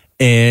long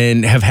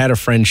and have had a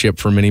friendship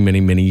for many,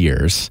 many, many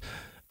years,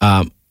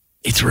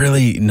 it's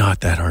really not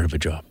that hard of a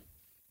job.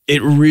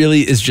 It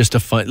really is just a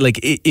fun,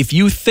 like if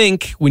you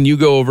think when you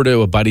go over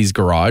to a buddy's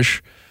garage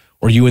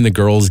or you and the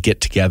girls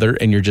get together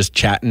and you're just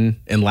chatting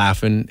and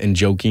laughing and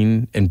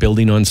joking and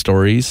building on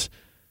stories,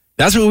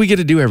 that's what we get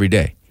to do every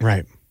day.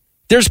 Right.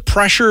 There's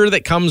pressure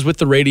that comes with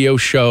the radio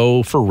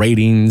show for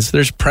ratings.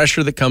 There's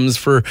pressure that comes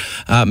for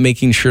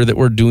making sure that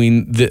we're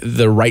doing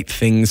the right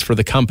things for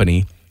the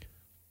company.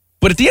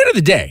 But at the end of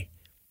the day,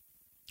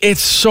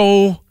 it's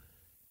so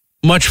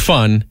much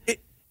fun.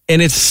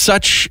 And it's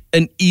such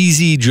an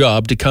easy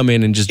job to come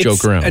in and just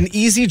joke around. It's an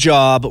easy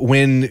job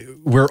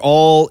when we're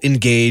all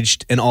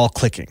engaged and all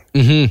clicking.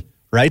 Mm-hmm.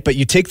 Right? But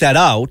you take that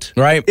out,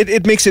 right?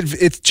 It makes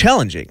it's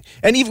challenging.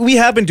 And even, we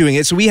have been doing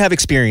it, so we have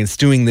experience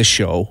doing this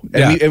show,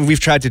 and we've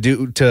tried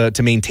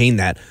to maintain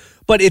that.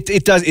 But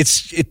it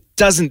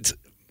doesn't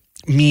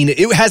mean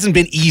it hasn't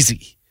been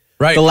easy,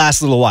 right? The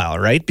last little while,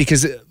 right?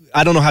 Because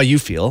I don't know how you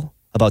feel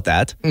about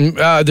that.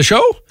 The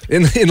show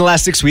in the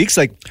last 6 weeks,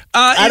 like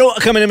I don't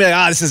come in and be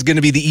like, this is going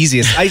to be the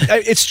easiest.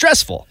 It's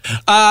stressful.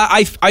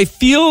 I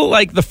feel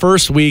like the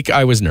first week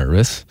I was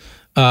nervous,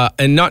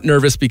 and not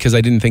nervous because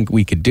I didn't think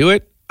we could do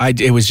it.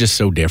 It was just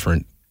so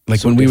different.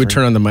 Like when we would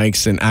turn on the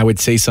mics and I would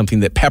say something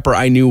that Pepper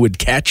I knew would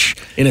catch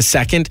in a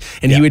second,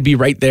 and he would be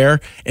right there,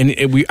 and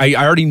I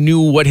already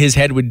knew what his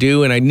head would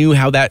do, and I knew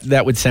how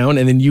that would sound,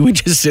 and then you would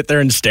just sit there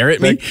and stare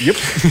at me. Like, yep.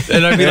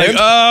 And I'd be like,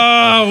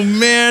 oh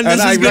man,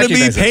 this is going to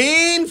be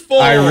painful.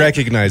 I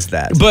recognize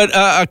that. But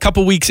a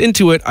couple weeks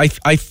into it,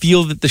 I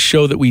feel that the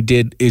show that we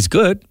did is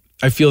good.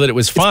 I feel that it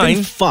was fine. It's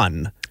been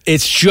fun.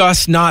 It's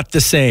just not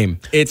the same.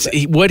 It's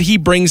what he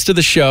brings to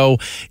the show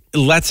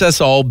lets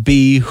us all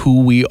be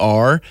who we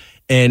are,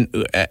 and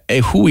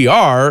who we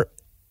are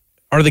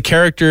the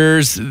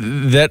characters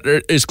that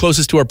is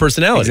closest to our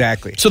personality.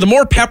 Exactly. So the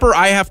more Pepper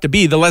I have to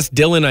be, the less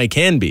Dylan I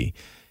can be,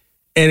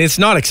 and it's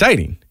not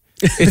exciting.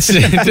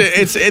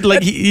 It's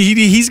like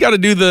he's got to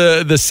do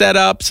the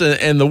setups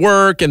and the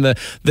work and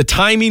the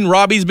timing.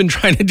 Robbie's been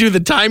trying to do the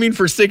timing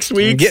for 6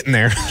 weeks. I'm getting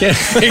there. Can't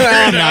figure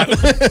it out.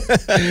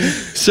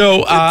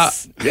 So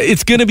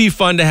it's going to be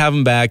fun to have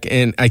him back,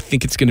 and I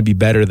think it's going to be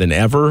better than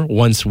ever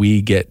once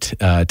we get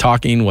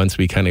talking, once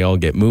we kind of all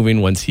get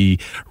moving, once he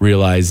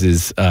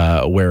realizes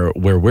where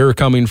we're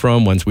coming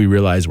from, once we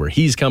realize where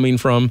he's coming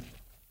from.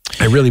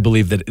 I really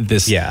believe that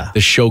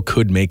the show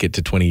could make it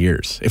to 20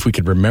 years if we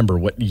could remember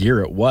what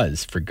year it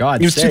was. For God's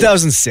sake, it was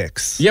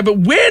 2006. Yeah, but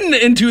when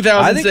in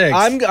 2006?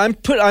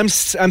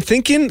 I'm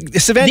thinking,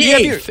 Sivan, the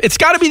 8th. It's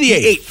got to be the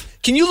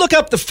 8th. Can you look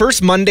up the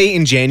first Monday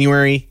in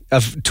January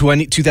of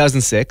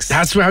 2006?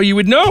 That's how you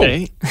would know.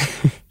 Okay.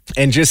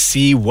 And just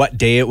see what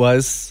day it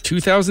was.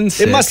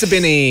 2006. It must have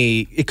been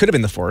it could have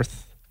been the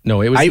 4th.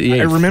 No, it was the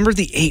 8th. I remember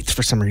the 8th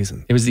for some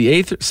reason. It was the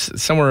 8th,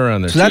 somewhere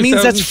around there. So that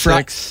means that's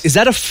Friday. Is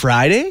that a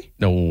Friday?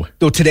 No.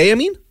 No, today, I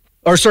mean?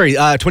 Or sorry,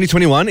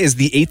 2021 is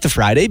the 8th of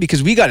Friday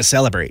because we got to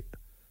celebrate.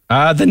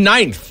 The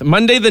 9th.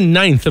 Monday the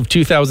 9th of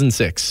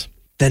 2006.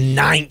 The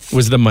 9th.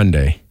 Was the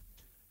Monday.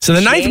 So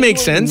the 9th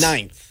makes sense.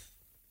 9th.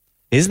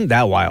 Isn't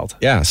that wild?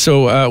 Yeah.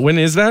 So when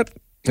is that?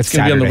 It's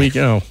going to be on the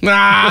weekend.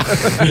 Oh.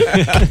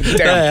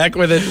 Heck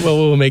with it. Well,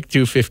 we'll make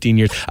 15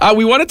 years.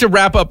 We wanted to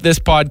wrap up this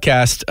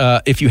podcast.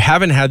 If you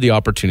haven't had the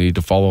opportunity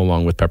to follow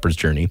along with Pepper's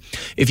journey,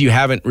 if you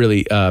haven't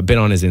really been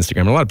on his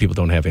Instagram, a lot of people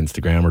don't have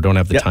Instagram or don't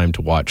have the time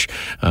to watch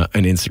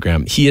an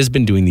Instagram. He has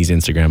been doing these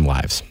Instagram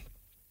lives.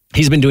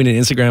 He's been doing an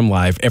Instagram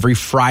live every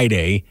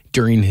Friday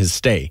during his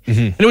stay. Mm-hmm.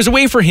 And it was a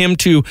way for him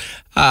to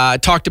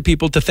talk to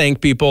people, to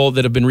thank people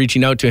that have been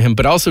reaching out to him,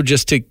 but also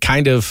just to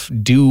kind of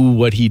do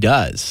what he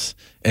does.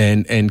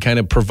 And kind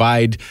of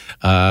provide,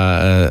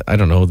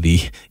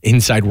 the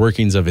inside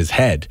workings of his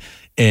head.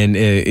 And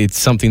it's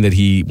something that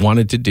he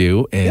wanted to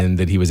do and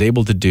that he was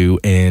able to do.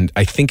 And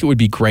I think it would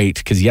be great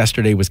because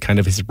yesterday was kind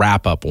of his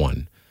wrap-up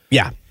one.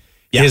 Yeah.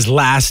 His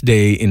last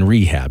day in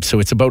rehab. So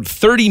it's about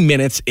 30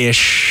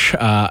 minutes-ish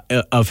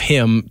of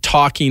him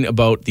talking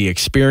about the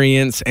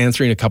experience,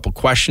 answering a couple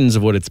questions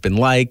of what it's been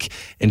like,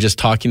 and just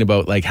talking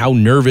about like how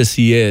nervous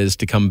he is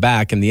to come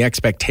back and the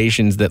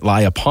expectations that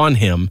lie upon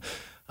him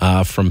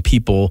from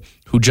people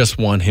who just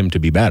want him to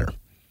be better.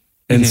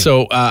 And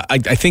so I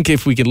think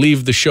if we could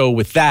leave the show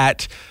with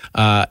that,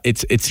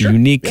 it's a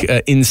unique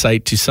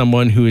insight to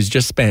someone who has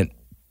just spent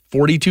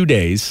 42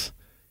 days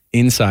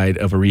inside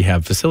of a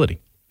rehab facility.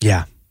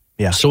 Yeah.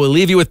 Yeah. So we'll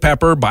leave you with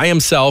Pepper by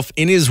himself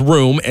in his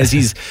room as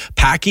he's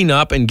packing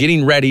up and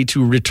getting ready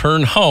to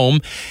return home.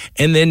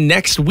 And then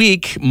next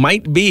week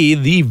might be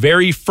the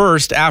very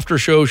first after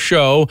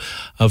show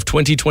of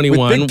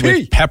 2021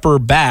 with Pepper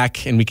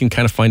back. And we can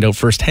kind of find out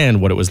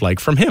firsthand what it was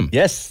like from him.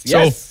 Yes.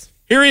 So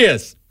here he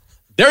is.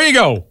 There you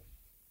go.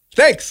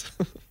 Thanks.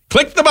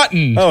 Click the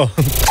button. Oh.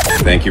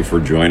 Thank you for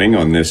joining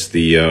on this,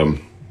 the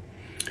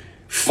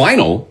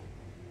final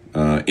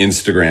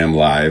Instagram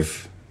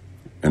Live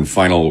and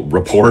final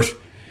report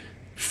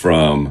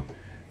from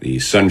the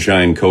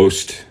Sunshine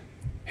Coast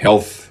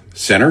Health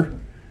Center,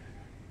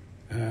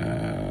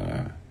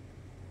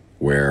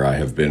 where I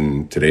have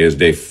been. Today is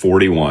day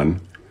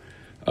 41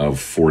 of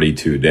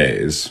 42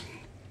 days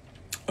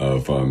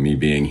of me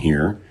being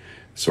here.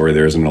 Sorry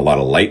there isn't a lot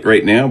of light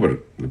right now, but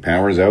the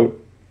power's out.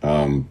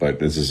 But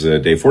this is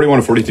day 41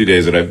 of 42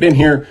 days that I've been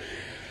here,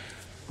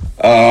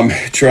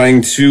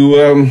 trying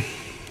to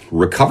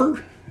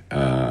recover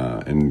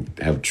and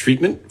have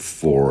treatment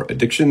for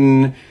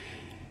addiction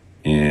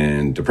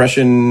and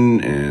depression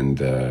and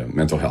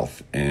mental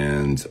health.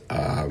 And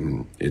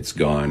it's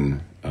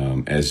gone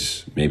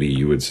as maybe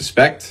you would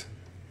suspect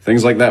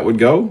things like that would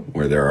go,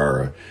 where there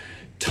are a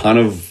ton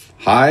of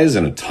highs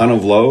and a ton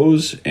of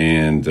lows,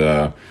 and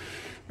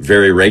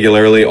very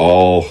regularly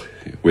all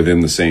within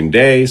the same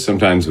day,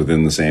 sometimes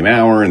within the same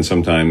hour, and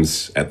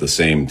sometimes at the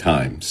same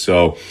time.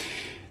 So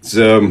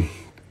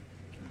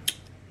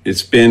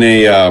it's been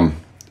a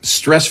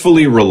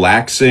stressfully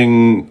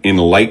relaxing,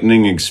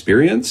 enlightening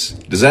experience.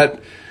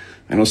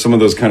 I know some of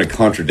those kind of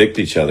contradict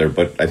each other,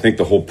 but I think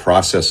the whole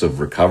process of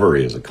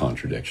recovery is a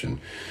contradiction.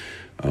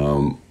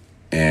 And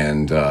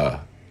the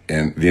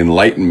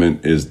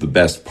enlightenment is the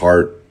best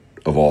part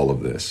of all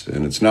of this.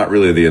 And it's not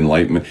really the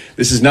enlightenment.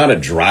 This is not a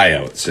dry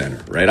out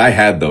center, right? I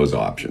had those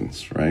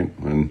options, right?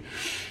 When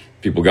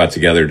people got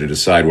together to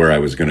decide where I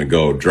was going to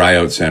go, dry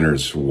out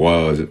centers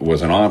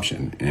was an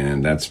option.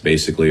 And that's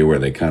basically where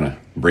they kind of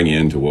bring you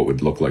into what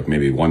would look like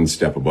maybe one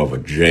step above a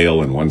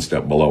jail and one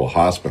step below a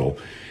hospital.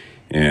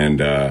 And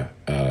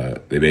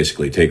they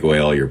basically take away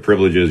all your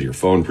privileges, your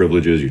phone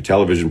privileges, your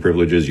television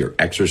privileges, your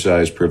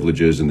exercise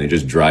privileges, and they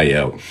just dry you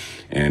out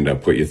and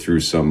put you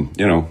through some,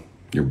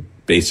 your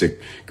basic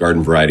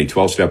garden variety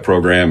 12-step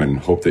program and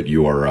hope that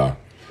you are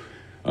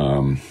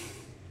on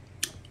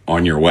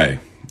your way.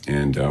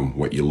 And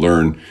what you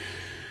learn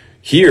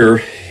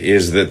here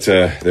is that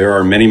there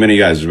are many, many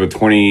guys. There's about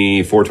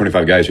 24,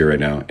 25 guys here right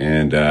now.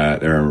 And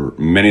there are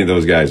many of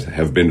those guys that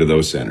have been to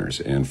those centers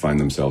and find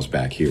themselves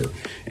back here.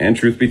 And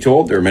truth be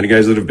told, there are many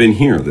guys that have been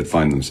here that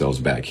find themselves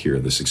back here.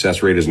 The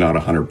success rate is not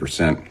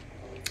 100%.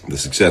 The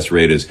success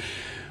rate is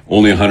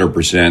only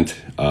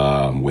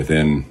 100%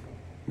 within,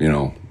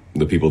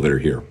 the people that are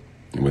here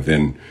and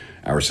within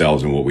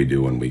ourselves and what we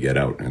do when we get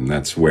out. And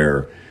that's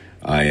where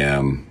I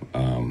am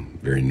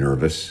very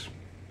nervous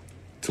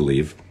to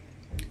leave,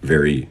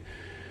 very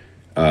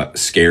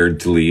scared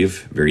to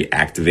leave, very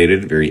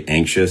activated, very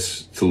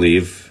anxious to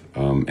leave.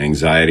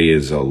 Anxiety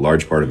is a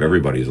large part of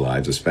everybody's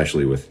lives,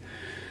 especially with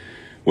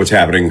what's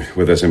happening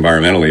with us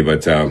environmentally.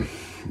 But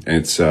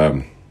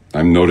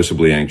I'm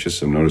noticeably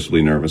anxious. I'm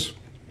noticeably nervous.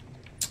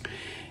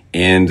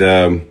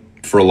 And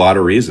for a lot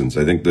of reasons.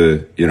 I think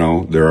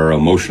there are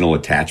emotional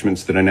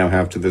attachments that I now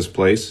have to this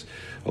place.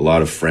 A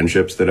lot of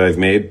friendships that I've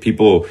made.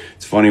 People,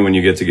 it's funny when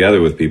you get together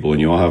with people and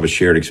you all have a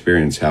shared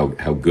experience, how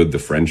good the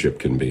friendship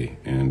can be.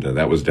 And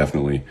that was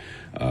definitely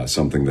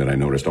something that I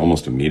noticed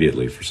almost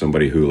immediately for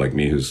somebody who, like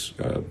me, who's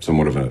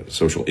somewhat of a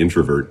social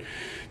introvert,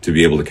 to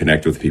be able to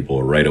connect with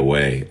people right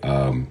away.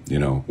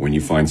 When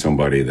you find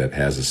somebody that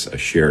has a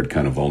shared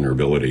kind of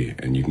vulnerability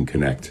and you can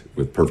connect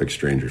with perfect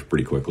strangers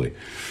pretty quickly.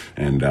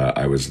 And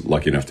I was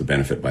lucky enough to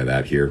benefit by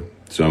that here.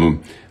 So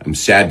I'm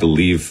sad to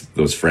leave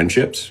those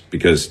friendships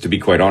because, to be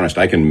quite honest,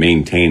 I can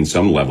maintain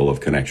some level of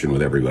connection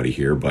with everybody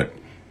here, but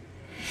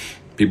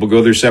people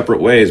go their separate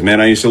ways. Man,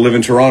 I used to live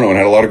in Toronto and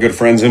had a lot of good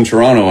friends in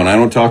Toronto, and I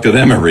don't talk to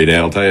them every day,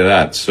 I'll tell you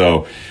that.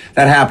 So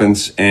that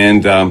happens,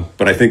 and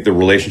but I think the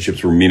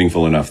relationships were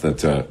meaningful enough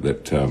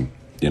that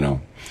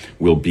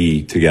we'll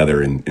be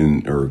together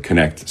or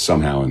connect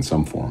somehow in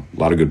some form. A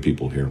lot of good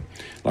people here,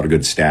 a lot of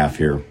good staff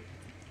here,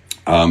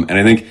 and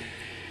I think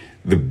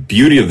the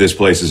beauty of this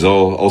place is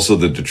also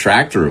the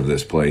detractor of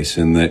this place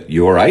in that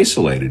you're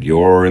isolated.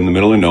 You're in the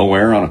middle of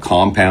nowhere on a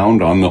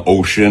compound on the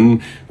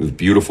ocean with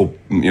beautiful,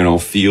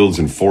 fields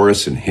and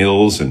forests and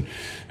hills and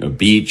a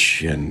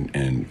beach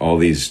and all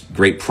these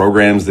great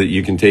programs that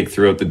you can take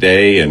throughout the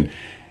day.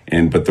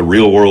 But the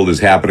real world is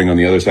happening on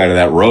the other side of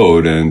that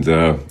road. And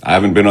I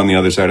haven't been on the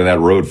other side of that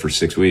road for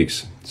 6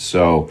 weeks.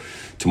 So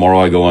tomorrow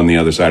I go on the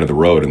other side of the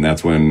road, and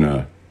that's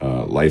when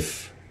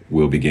life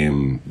will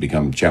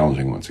become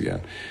challenging once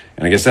again.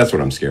 And I guess that's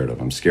what I'm scared of.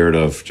 I'm scared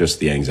of just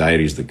the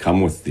anxieties that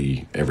come with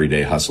the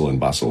everyday hustle and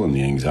bustle, and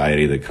the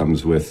anxiety that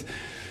comes with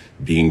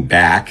being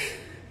back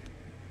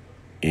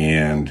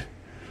and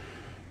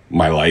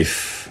my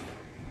life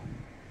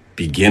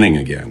beginning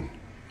again.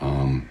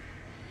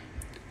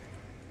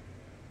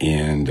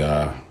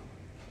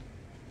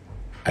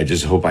 I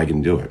just hope I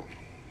can do it.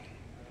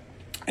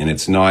 And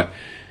it's not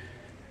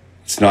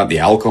the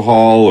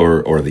alcohol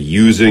or the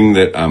using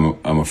that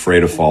I'm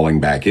afraid of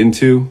falling back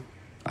into.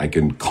 I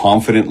can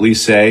confidently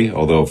say,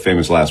 although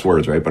famous last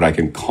words, right? But I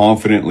can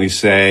confidently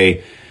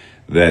say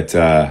that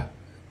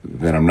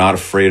I'm not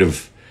afraid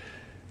of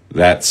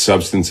that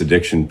substance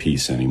addiction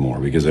piece anymore,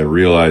 because I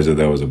realized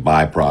that was a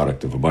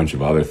byproduct of a bunch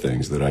of other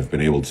things that I've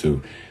been able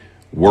to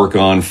work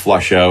on,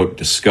 flush out,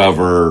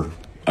 discover,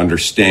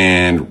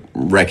 understand,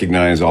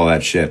 recognize, all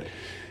that shit.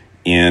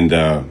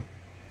 And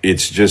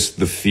it's just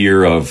the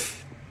fear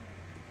of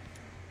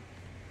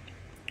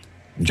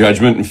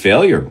judgment and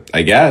failure,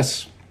 I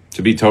guess,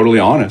 to be totally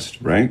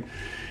honest, right?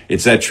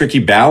 It's that tricky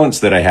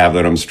balance that I have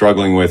that I'm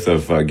struggling with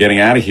of getting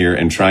out of here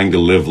and trying to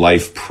live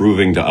life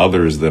proving to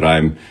others that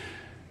I'm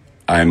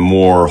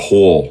more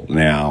whole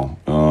now.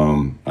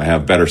 I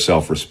have better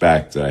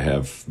self-respect. I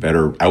have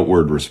better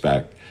outward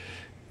respect.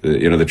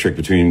 The trick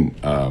between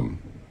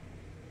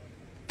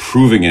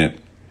proving it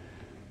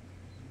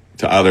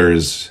to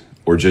others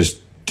or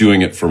just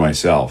doing it for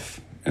myself.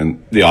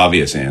 And the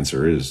obvious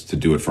answer is to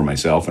do it for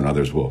myself, and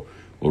others will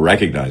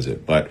recognize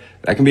it. But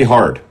that can be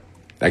hard.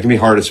 That can be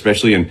hard,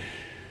 especially in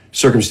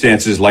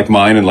circumstances like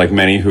mine and like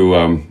many who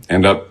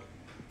end up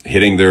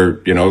hitting their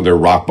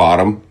rock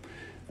bottom.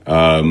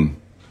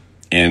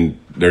 And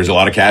there's a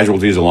lot of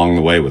casualties along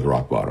the way with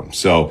rock bottom.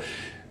 So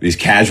these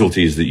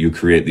casualties that you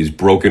create, these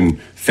broken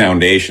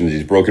foundations,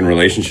 these broken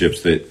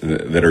relationships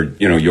that are,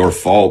 your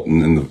fault,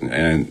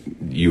 and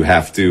you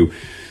have to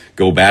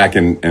go back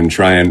and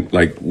try and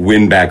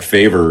win back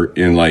favor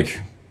in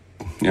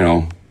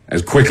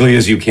as quickly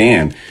as you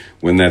can,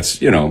 when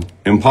that's,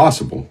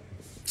 impossible.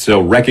 So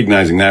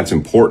recognizing that's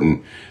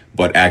important,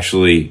 but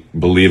actually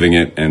believing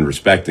it and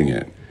respecting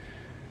it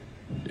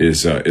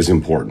is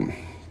important.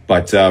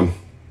 But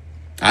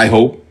I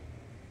hope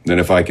that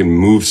if I can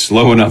move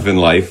slow enough in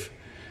life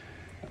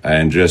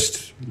and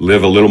just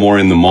live a little more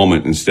in the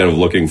moment instead of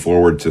looking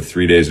forward to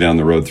 3 days down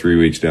the road, 3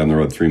 weeks down the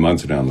road, 3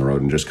 months down the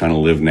road, and just kind of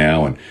live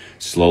now and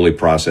slowly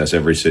process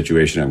every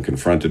situation I'm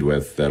confronted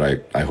with, that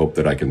I hope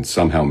that I can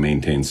somehow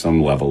maintain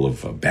some level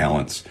of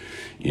balance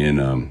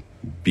in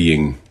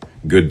being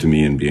good to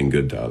me and being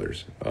good to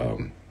others.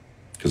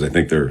 Because I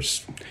think they're,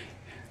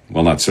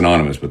 not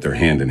synonymous, but they're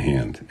hand in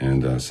hand.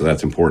 And so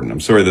that's important. I'm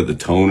sorry that the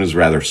tone is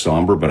rather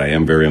somber, but I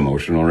am very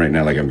emotional right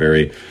now.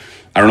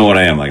 I don't know what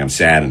I am. I'm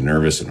sad and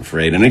nervous and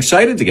afraid and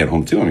excited to get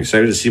home too. I'm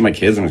excited to see my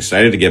kids. I'm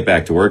excited to get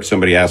back to work.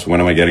 Somebody asked,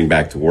 when am I getting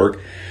back to work?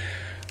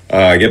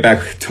 I get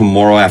back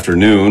tomorrow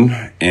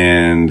afternoon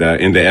and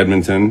into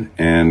Edmonton.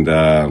 And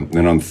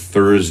then on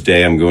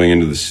Thursday, I'm going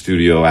into the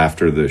studio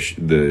after the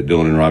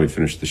Dylan and Robbie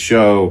finish the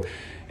show.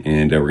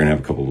 And we're going to have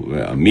a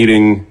couple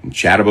meeting and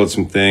chat about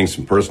some things,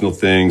 some personal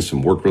things,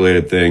 some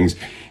work-related things.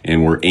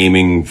 And we're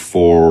aiming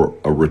for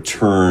a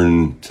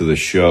return to the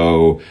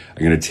show.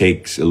 I'm going to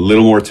take a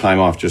little more time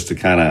off just to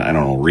kind of,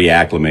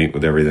 reacclimate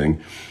with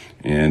everything.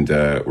 And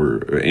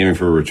we're aiming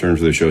for a return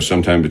to the show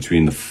sometime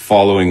between the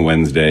following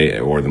Wednesday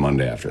or the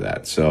Monday after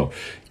that. So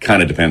it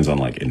kind of depends on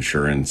like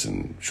insurance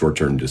and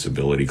short-term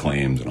disability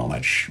claims and all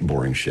that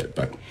boring shit.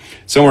 But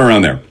somewhere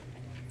around there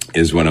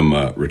is when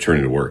I'm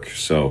returning to work.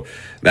 So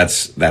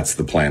that's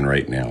the plan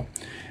right now.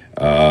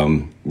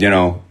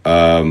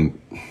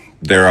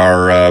 There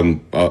are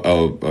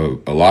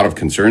a lot of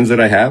concerns that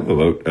I have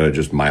about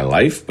just my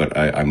life, but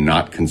I'm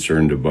not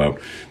concerned about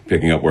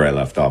picking up where I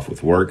left off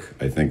with work.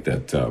 I think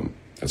that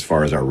as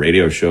far as our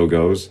radio show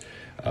goes,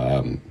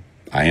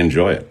 I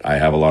enjoy it. I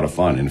have a lot of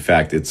fun. In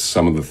fact, it's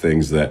some of the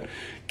things that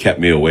kept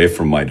me away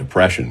from my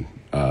depression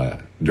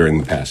during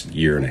the past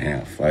year and a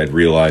half. I had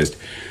realized,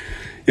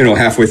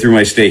 halfway through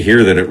my stay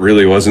here that it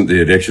really wasn't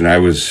the addiction. I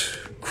was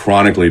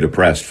chronically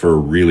depressed for a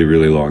really,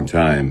 really long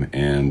time.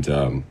 And,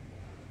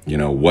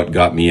 what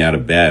got me out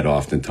of bed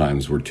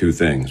oftentimes were two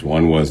things.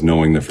 One was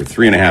knowing that for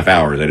 3.5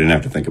 hours, I didn't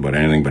have to think about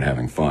anything but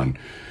having fun.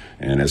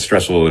 And as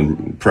stressful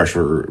and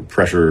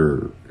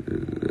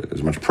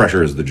as much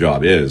pressure as the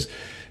job is,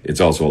 it's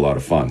also a lot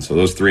of fun. So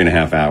those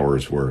 3.5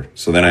 hours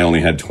so then I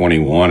only had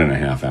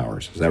 21.5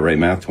 hours. Is that right,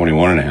 math?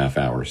 21.5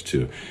 hours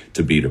to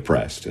be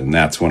depressed. And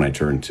that's when I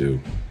turned to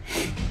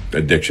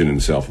addiction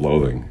and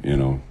self-loathing,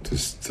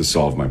 to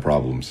solve my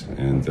problems.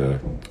 And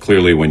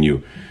clearly when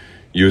you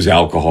use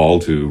alcohol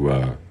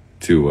to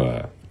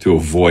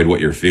avoid what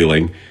you're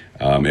feeling,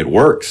 it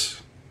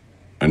works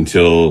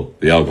until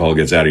the alcohol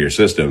gets out of your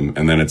system,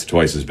 and then it's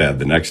twice as bad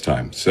the next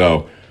time.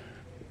 So,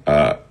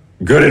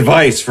 good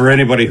advice for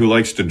anybody who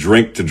likes to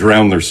drink to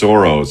drown their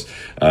sorrows.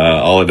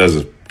 All it does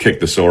is kick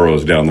the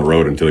sorrows down the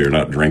road until you're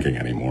not drinking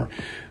anymore.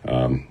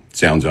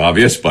 Sounds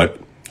obvious, but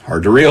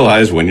hard to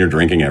realize when you're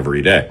drinking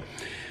every day.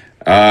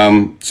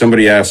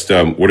 Somebody asked,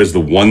 what is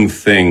the one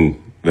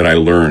thing that I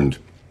learned?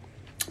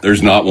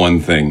 There's not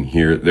one thing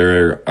here.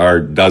 There are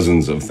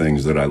dozens of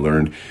things that I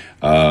learned,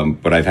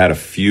 but I've had a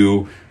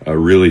few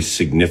really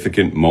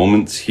significant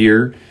moments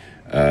here.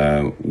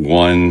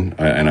 One,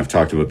 and I've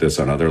talked about this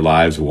on other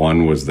lives,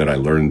 one was that I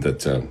learned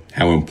that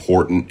how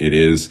important it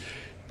is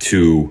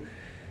to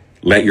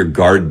let your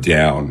guard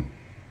down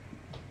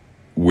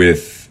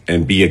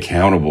and be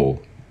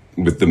accountable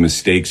with the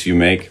mistakes you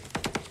make.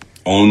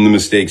 Own the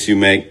mistakes you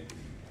make,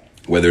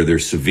 whether they're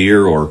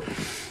severe or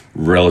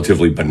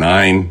relatively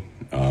benign.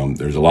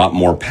 There's a lot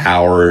more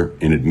power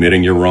in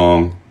admitting you're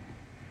wrong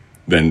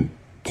than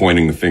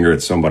pointing the finger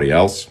at somebody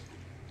else.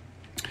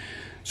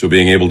 So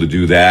being able to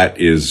do that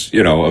is,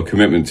 a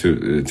commitment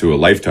to a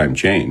lifetime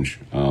change,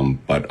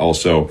 but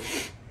also,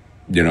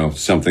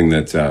 something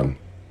that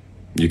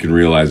you can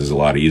realize is a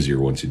lot easier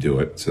once you do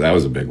it. So that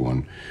was a big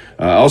one.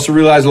 I also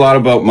realized a lot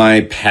about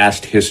my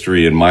past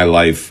history in my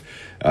life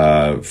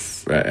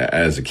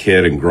as a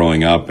kid and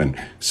growing up, and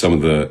some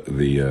of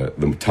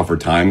the tougher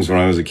times when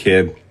I was a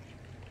kid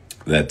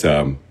that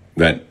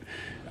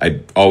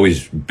I'd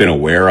always been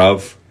aware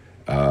of,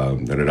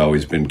 that had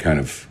always been kind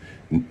of,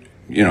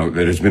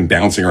 that has been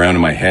bouncing around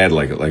in my head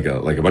like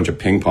a bunch of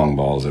ping pong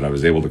balls, that I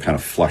was able to kind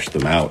of flush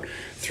them out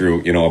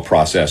through, a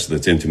process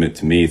that's intimate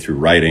to me through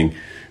writing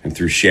and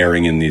through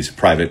sharing in these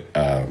private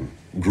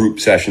group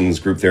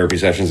therapy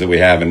sessions that we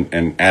have.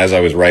 And as I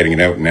was writing it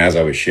out and as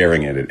I was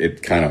sharing it,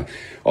 it kind of,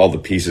 all the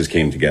pieces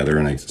came together,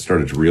 and I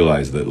started to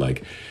realize that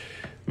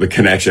the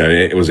connection,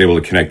 I was able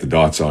to connect the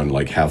dots on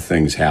how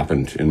things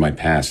happened in my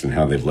past and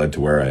how they've led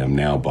to where I am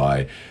now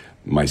by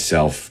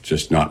myself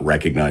just not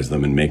recognize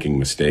them and making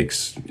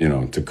mistakes,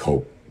 to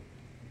cope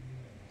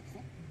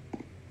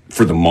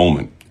for the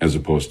moment, as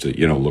opposed to,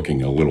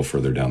 looking a little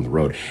further down the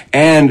road.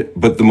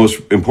 But the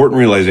most important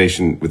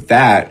realization with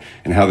that,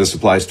 and how this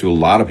applies to a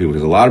lot of people,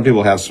 because a lot of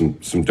people have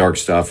some dark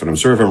stuff, and I'm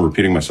sorry if I'm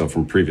repeating myself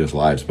from previous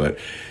lives, but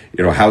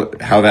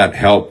how that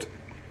helped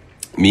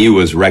me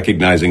was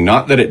recognizing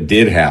not that it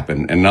did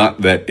happen, and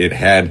not that it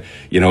had,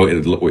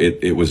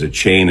 it was a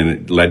chain and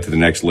it led to the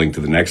next link to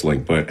the next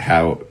link, but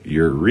how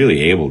you're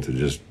really able to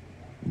just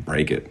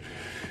break it.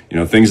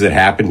 Things that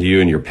happened to you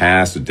in your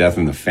past, a death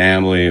in the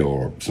family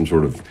or some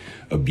sort of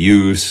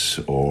abuse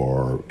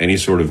or any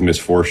sort of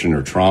misfortune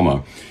or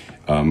trauma,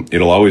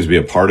 it'll always be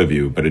a part of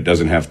you, but it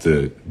doesn't have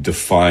to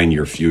define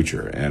your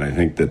future. And I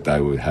think that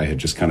I had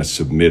just kind of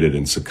submitted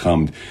and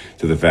succumbed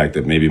to the fact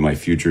that maybe my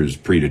future is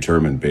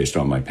predetermined based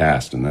on my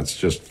past. And that's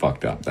just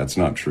fucked up. That's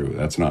not true.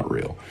 That's not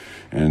real.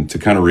 And to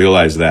kind of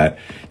realize that,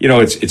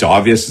 it's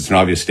obvious, it's an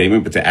obvious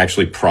statement, but to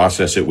actually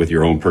process it with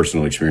your own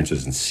personal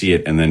experiences and see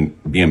it and then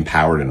be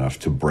empowered enough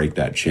to break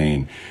that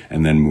chain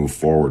and then move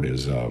forward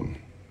is a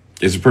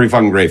pretty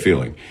fucking great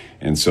feeling.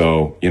 And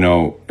so,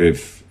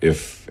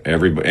 if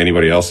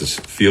anybody else is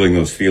feeling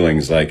those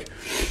feelings,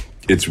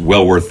 it's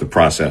well worth the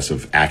process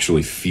of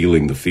actually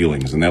feeling the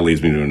feelings. And that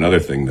leads me to another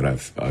thing that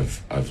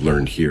I've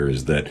learned here,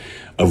 is that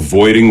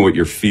avoiding what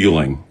you're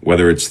feeling,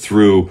 whether it's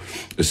through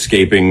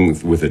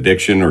escaping with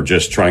addiction or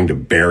just trying to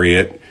bury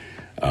it,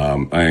 I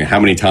mean, how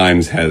many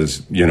times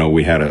have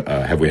we had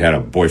a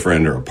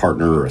boyfriend or a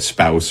partner or a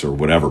spouse or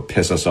whatever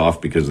piss us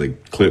off because they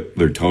clip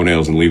their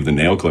toenails and leave the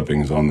nail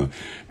clippings on the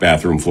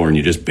bathroom floor, and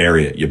you just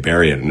bury it,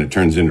 and it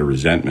turns into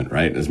resentment,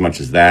 right? As much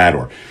as that,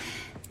 or,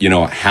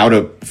 how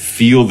to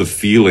feel the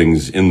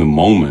feelings in the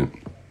moment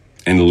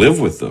and live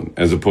with them,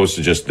 as opposed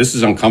to just, this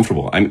is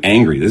uncomfortable, I'm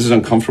angry, this is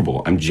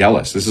uncomfortable, I'm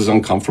jealous, this is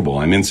uncomfortable,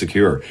 I'm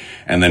insecure,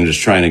 and then just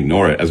try and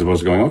ignore it, as opposed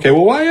to going, okay,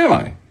 well, why am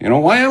I?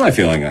 Why am I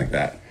feeling like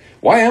that?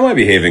 Why am I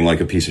behaving like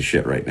a piece of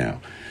shit right now?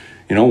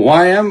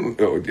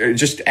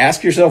 Just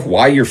ask yourself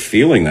why you're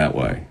feeling that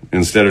way,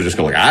 instead of just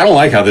going, I don't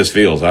like how this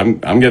feels, I'm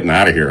getting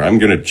out of here, I'm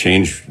going to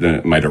change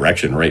my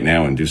direction right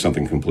now and do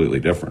something completely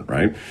different,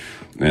 right?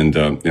 And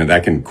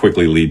that can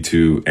quickly lead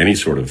to any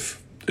sort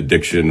of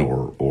addiction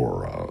or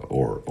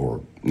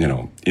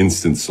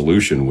instant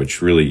solution,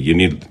 which really you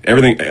need.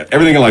 Everything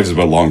in life is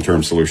about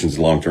long-term solutions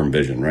and long-term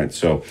vision, right?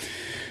 So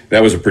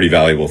that was a pretty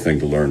valuable thing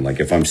to learn. Like,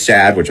 if I'm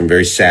sad, which I'm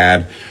very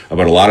sad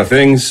about a lot of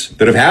things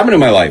that have happened in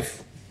my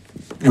life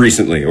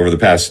recently over the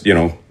past 3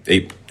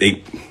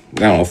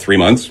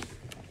 months,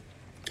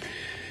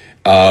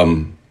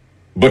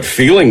 but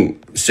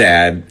feeling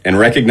sad and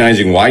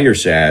recognizing why you're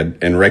sad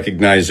and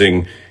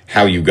recognizing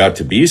how you got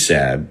to be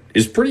sad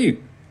is pretty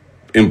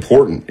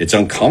important. It's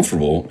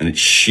uncomfortable and it's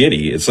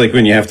shitty. It's like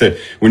when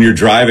you're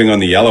driving on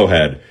the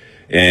Yellowhead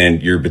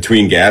and you're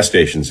between gas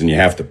stations and you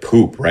have to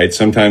poop, right?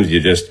 Sometimes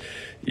you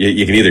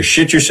can either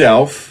shit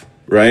yourself,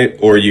 right?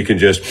 Or you can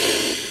just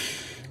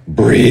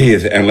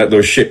breathe and let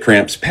those shit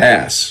cramps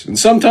pass. And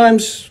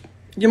sometimes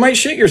you might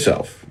shit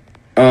yourself.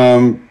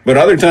 But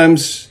other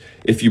times,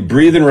 if you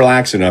breathe and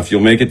relax enough,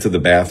 you'll make it to the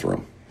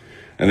bathroom.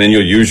 And then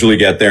you'll usually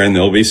get there and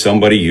there'll be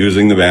somebody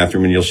using the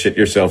bathroom and you'll shit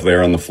yourself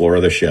there on the floor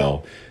of the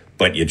shell.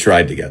 But you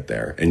tried to get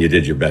there and you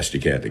did your best you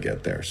can to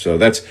get there. So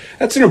that's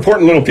an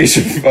important little piece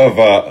of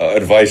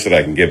advice that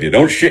I can give you.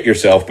 Don't shit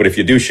yourself, but if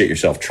you do shit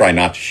yourself, try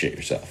not to shit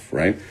yourself,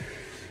 right?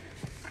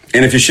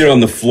 And if you shit on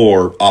the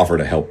floor, offer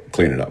to help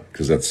clean it up,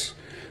 because that's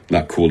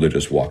not cool to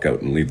just walk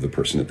out and leave the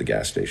person at the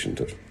gas station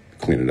to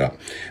clean it up.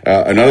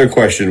 Another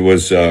question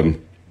was,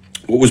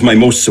 what was my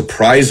most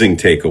surprising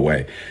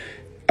takeaway?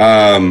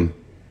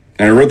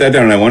 And I wrote that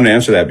down and I wanted to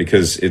answer that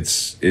because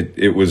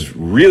it was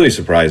really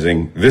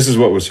surprising. This is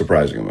what was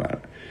surprising about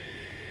it.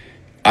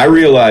 I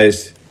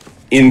realized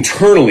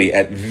internally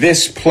at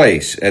this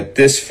place, at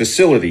this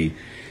facility,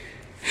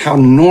 how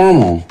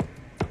normal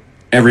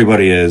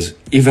everybody is,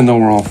 even though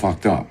we're all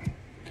fucked up.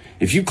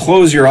 If you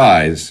close your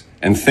eyes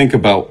and think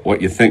about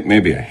what you think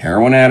maybe a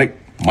heroin addict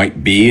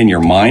might be in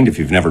your mind if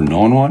you've never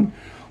known one,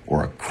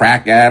 or a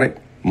crack addict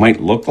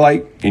might look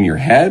like in your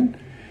head,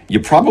 you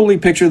probably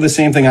picture the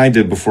same thing I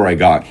did before I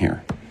got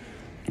here,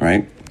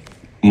 right?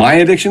 My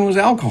addiction was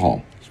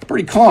alcohol. It's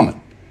pretty common.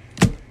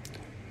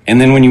 And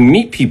then when you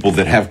meet people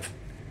that have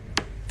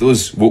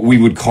those, what we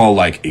would call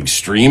like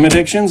extreme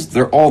addictions,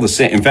 they're all the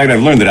same. In fact,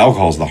 I've learned that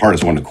alcohol is the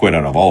hardest one to quit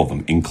out of all of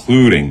them,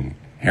 including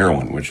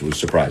heroin, which was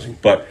surprising.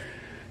 But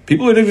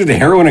people addicted to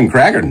heroin and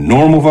crack are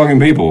normal fucking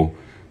people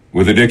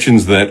with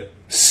addictions that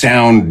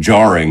sound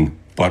jarring,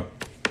 but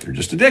they're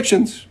just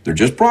addictions. They're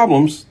just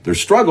problems. They're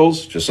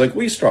struggles, just like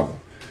we struggle.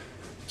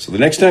 So the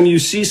next time you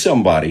see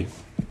somebody,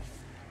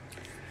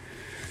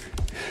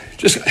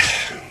 just,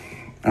 I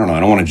don't know, I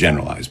don't want to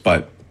generalize,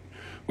 but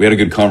we had a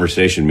good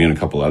conversation, me and a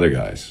couple other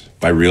guys,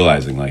 by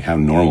realizing like how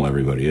normal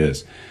everybody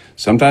is.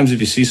 Sometimes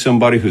if you see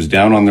somebody who's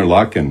down on their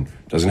luck and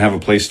doesn't have a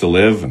place to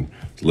live and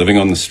is living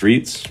on the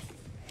streets,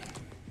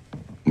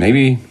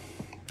 maybe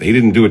they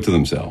didn't do it to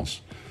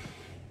themselves.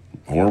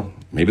 Or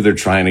maybe they're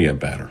trying to get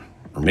better.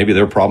 Or maybe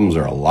their problems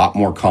are a lot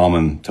more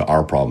common to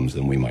our problems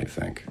than we might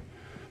think.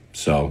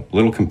 So a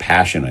little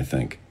compassion, I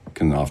think,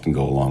 can often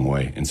go a long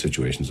way in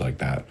situations like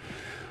that.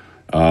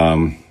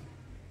 And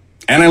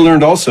I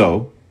learned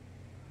also,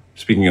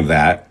 speaking of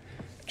that,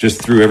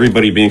 just through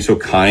everybody being so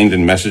kind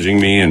and messaging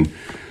me and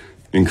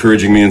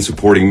encouraging me and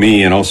supporting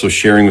me and also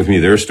sharing with me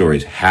their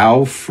stories,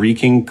 how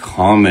freaking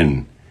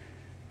common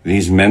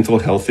these mental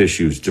health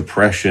issues,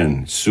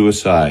 depression,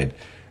 suicide,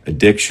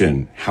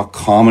 addiction, how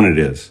common it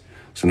is.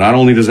 So not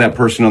only does that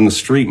person on the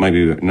street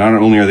not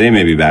only are they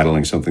maybe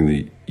battling something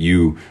that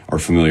you are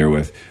familiar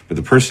with, but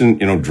the person,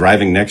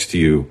 driving next to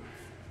you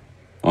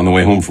on the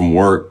way home from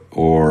work,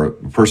 or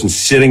the person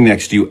sitting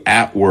next to you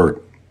at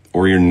work,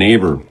 or your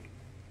neighbor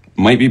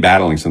might be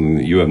battling something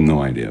that you have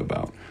no idea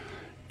about.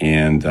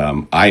 And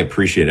I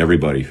appreciate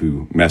everybody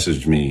who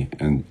messaged me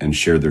and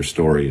shared their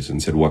stories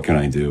and said, what can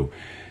I do?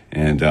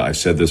 And I've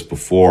said this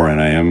before,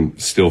 and I am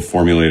still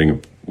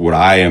formulating what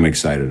I am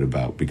excited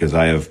about, because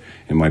I have,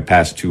 in my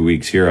past 2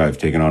 weeks here, I've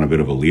taken on a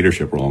bit of a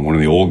leadership role. I'm one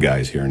of the old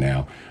guys here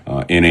now,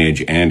 in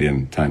age and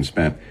in time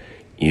spent.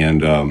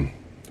 And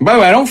by the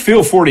way, I don't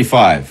feel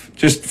 45,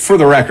 just for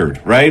the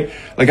record, right?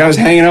 Like, I was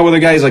hanging out with a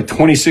guy who's like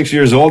 26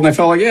 years old, and I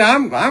felt like, yeah,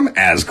 I'm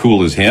as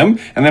cool as him.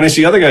 And then I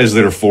see other guys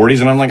that are 40s,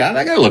 and I'm like,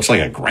 that guy looks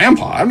like a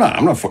grandpa.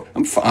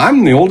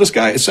 I'm the oldest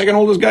guy, second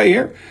oldest guy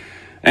here.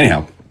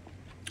 Anyhow,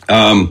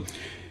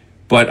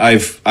 But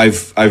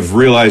I've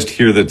realized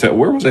here that,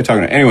 where was I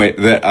talking about? Anyway,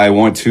 that I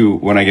want to,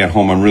 when I get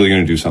home, I'm really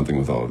going to do something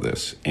with all of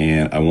this.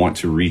 And I want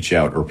to reach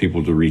out, or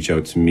people to reach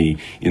out to me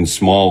in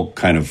small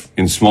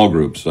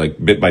groups,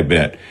 like bit by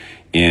bit,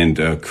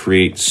 and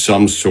create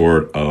some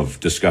sort of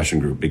discussion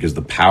group, because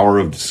the power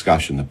of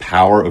discussion, the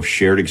power of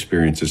shared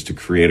experiences to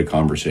create a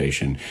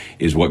conversation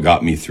is what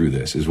got me through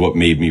this, is what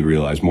made me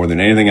realize more than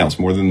anything else,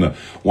 more than the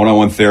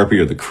one-on-one therapy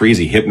or the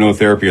crazy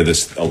hypnotherapy or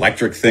this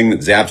electric thing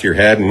that zaps your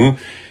head.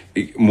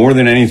 More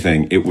than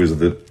anything, it was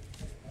the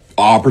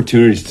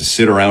opportunities to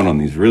sit around on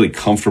these really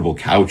comfortable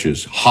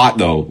couches, hot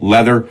though,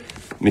 leather,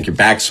 make your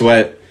back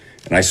sweat,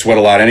 and I sweat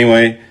a lot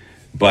anyway.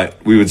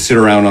 But we would sit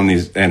around on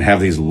these and have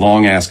these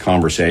long ass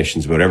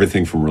conversations about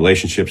everything from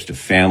relationships to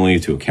family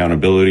to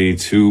accountability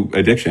to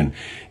addiction,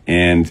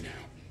 and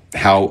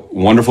how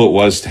wonderful it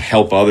was to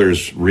help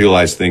others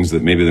realize things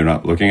that maybe they're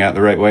not looking at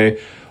the right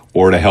way,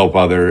 or to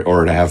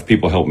have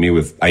people help me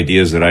with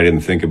ideas that I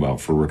didn't think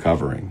about for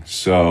recovering.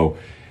 So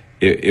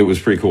it was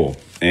pretty cool.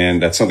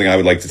 And that's something I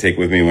would like to take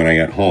with me when I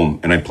get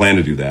home. And I plan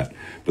to do that.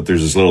 But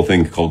there's this little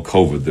thing called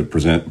COVID that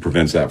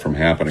prevents that from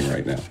happening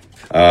right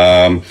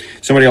now.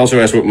 Somebody also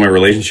asked what my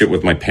relationship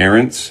with my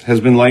parents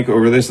has been like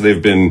over this. They've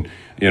been,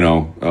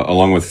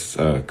 along with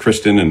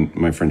Kristen and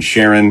my friend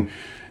Sharon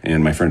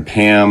and my friend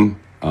Pam,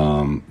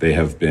 they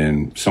have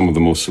been some of the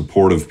most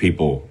supportive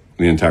people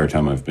the entire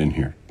time I've been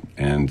here.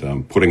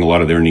 And putting a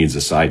lot of their needs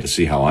aside to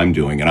see how I'm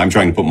doing. And I'm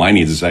trying to put my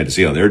needs aside to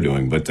see how they're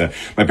doing. But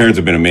my parents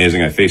have been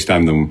amazing. I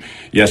FaceTimed them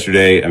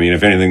yesterday. I mean,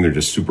 if anything, they're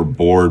just super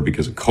bored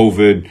because of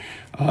COVID.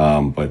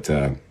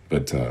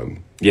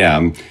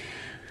 Yeah,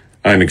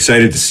 I'm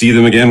excited to see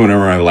them again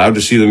whenever I'm allowed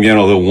to see them again.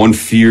 Although one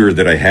fear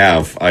that I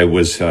have, I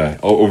was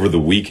over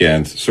the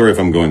weekend. Sorry if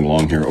I'm going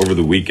long here. Over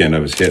the weekend, I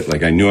was hit.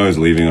 Like, I knew I was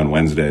leaving on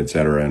Wednesday,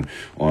 etc. And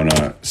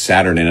on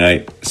Saturday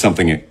night,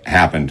 something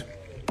happened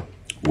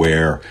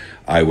where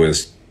I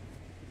was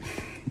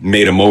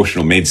made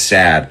emotional, made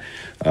sad,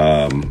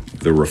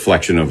 the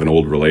reflection of an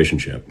old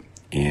relationship.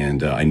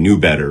 And I knew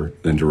better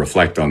than to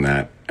reflect on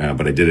that,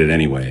 but I did it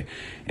anyway.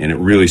 And it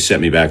really set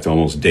me back to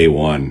almost day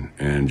one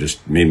and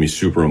just made me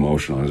super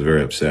emotional. I was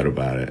very upset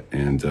about it.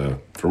 And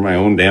for my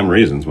own damn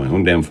reasons, my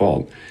own damn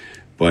fault.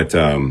 But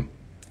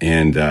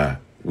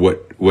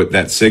what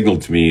that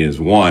signaled to me is,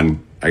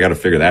 one, I got to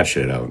figure that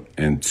shit out.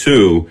 And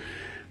two,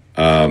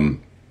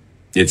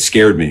 it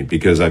scared me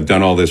because I've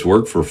done all this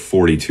work for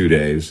 42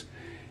 days.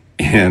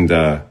 And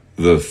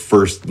the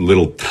first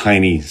little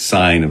tiny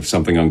sign of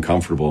something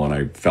uncomfortable, and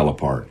I fell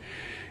apart.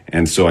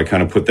 And so I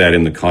kind of put that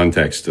in the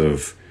context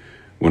of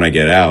when I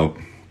get out,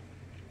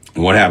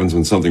 and what happens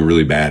when something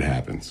really bad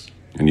happens.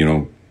 And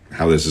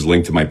how this is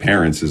linked to my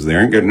parents is they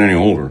aren't getting any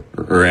older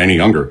or any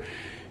younger.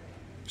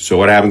 So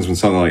what happens when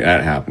something like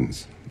that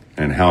happens,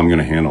 and how I'm going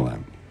to handle that.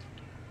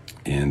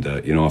 And,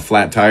 a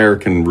flat tire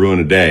can ruin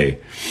a day,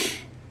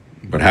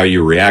 but how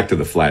you react to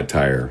the flat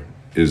tire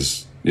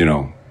is,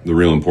 the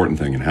real important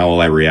thing. And how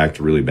will I react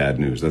to really bad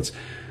news?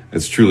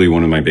 That's truly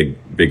one of my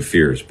big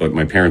fears. But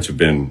my parents have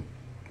been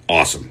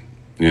awesome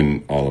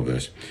in all of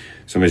this.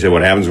 Somebody said,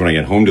 what happens when I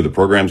get home? Do the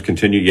programs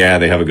continue? Yeah,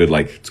 they have a good,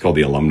 it's called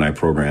the alumni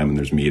program, and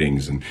there's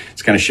meetings, and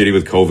it's kind of shitty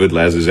with COVID,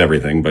 as is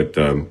everything, but,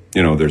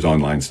 there's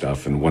online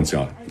stuff, and once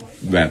you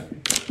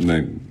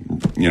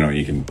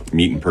can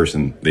meet in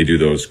person, they do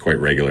those quite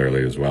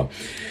regularly as well.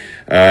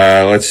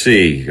 Let's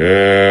see.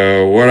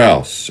 What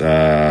else?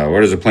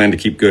 What is the plan to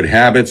keep good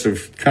habits?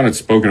 I've kind of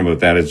spoken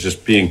about that. It's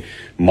just being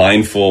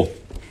mindful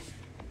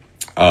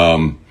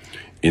to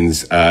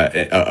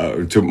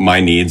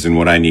my needs and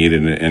what I need,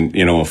 and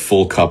a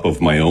full cup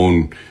of my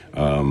own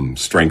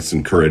strengths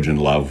and courage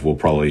and love will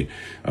probably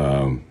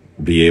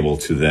be able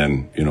to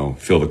then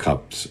fill the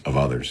cups of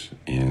others.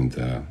 And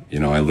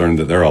I learned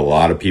that there are a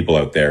lot of people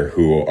out there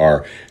who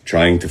are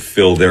trying to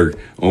fill their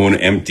own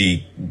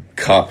empty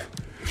cup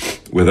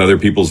with other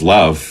people's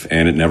love,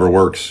 and it never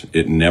works.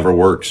 It never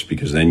works,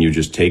 because then you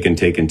just take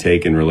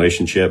in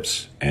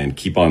relationships and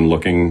keep on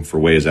looking for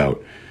ways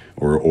out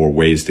or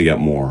ways to get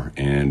more.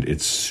 And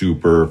it's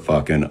super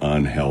fucking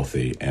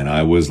unhealthy. And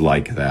I was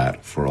like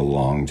that for a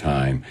long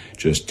time,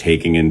 just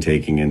taking.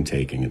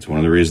 It's one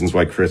of the reasons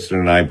why Kristen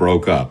and I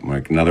broke up.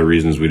 Another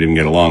reason is we didn't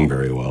get along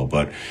very well.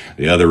 But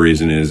the other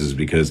reason is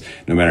because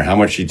no matter how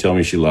much she'd tell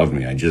me she loved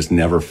me, I just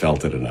never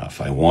felt it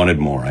enough. I wanted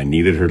more. I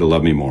needed her to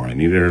love me more.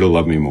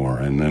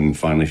 And then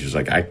finally she's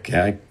like, I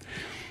can't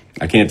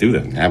do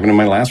that. It happened in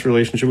my last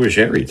relationship with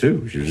Sherry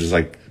too. She was just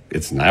like,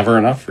 it's never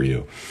enough for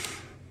you.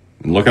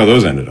 And look how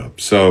those ended up.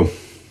 So,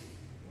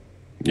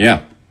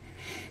 yeah.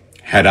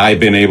 Had I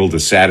been able to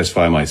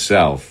satisfy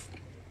myself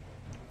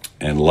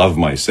and love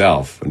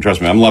myself, and trust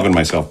me, I'm loving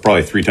myself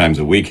probably 3 times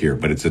a week here,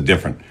 but it's a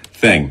different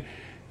thing.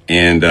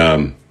 And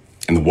the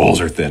walls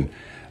are thin.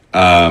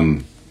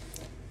 But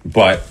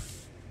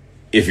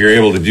if you're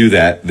able to do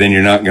that, then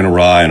you're not going to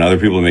rely on other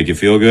people to make you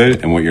feel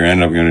good. And what you're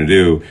end up going to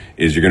do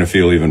is you're going to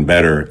feel even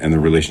better, and the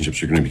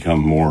relationships are going to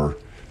become more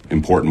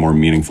important, more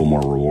meaningful,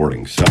 more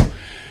rewarding. So,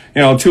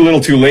 too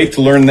little too late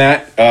to learn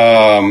that.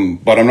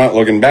 But I'm not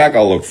looking back.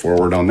 I'll look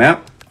forward on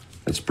that.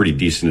 That's pretty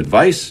decent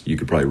advice. You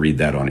could probably read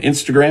that on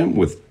Instagram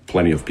with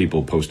plenty of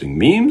people posting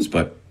memes,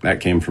 but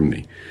that came from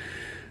me.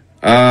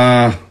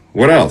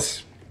 What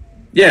else?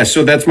 Yeah,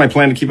 so that's my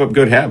plan to keep up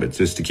good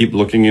habits, is to keep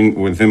looking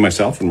within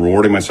myself and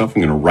rewarding myself.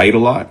 I'm going to write a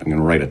lot. I'm going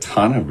to write a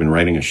ton. I've been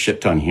writing a shit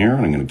ton here,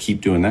 and I'm going to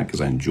keep doing that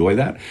because I enjoy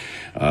that.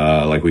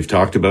 Like we've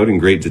talked about in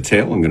great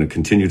detail, I'm going to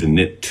continue to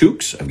knit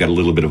toques. I've got a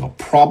little bit of a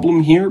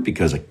problem here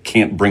because I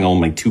can't bring all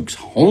my toques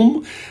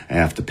home. I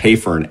have to pay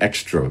for an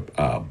extra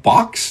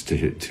box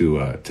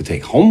to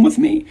take home with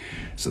me.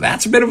 So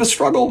that's a bit of a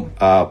struggle,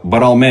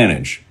 but I'll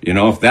manage. You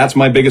know, if that's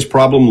my biggest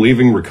problem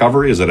leaving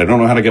recovery is that I don't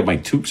know how to get my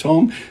toques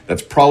home,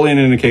 that's probably an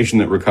indication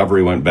that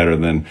recovery went better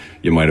than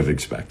you might have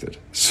expected.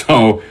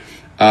 So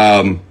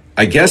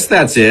I guess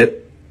that's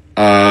it.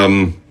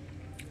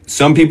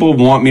 Some people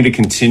want me to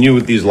continue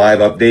with these live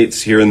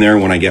updates here and there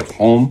when I get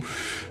home,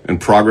 and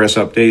progress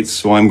updates,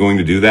 so I'm going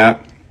to do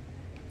that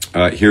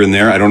here and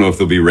there. I don't know if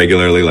they'll be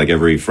regularly, like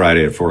every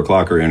Friday at 4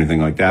 o'clock or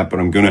anything like that, but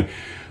I'm going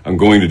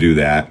to do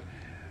that.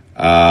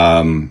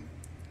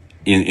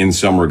 In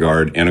some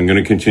regard, and I'm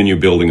going to continue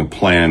building a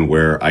plan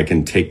where I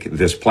can take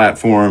this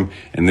platform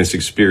and this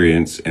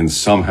experience and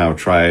somehow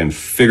try and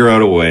figure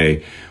out a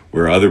way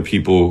where other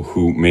people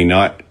who may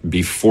not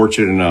be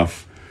fortunate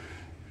enough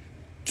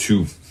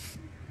to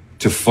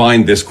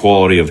find this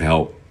quality of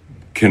help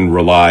can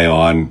rely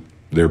on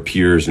their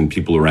peers and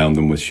people around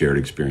them with shared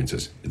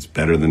experiences. It's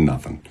better than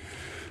nothing.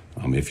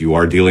 If you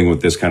are dealing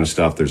with this kind of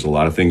stuff, there's a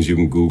lot of things you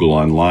can Google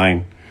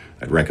online.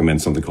 I'd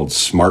recommend something called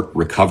Smart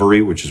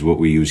Recovery, which is what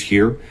we use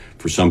here.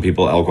 For some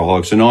people,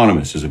 Alcoholics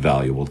Anonymous is a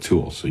valuable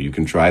tool, so you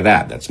can try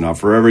that. That's not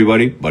for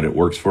everybody, but it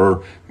works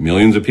for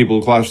millions of people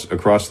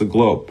across the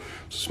globe.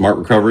 Smart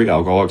Recovery,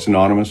 Alcoholics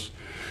Anonymous,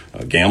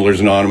 Gamblers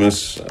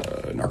Anonymous,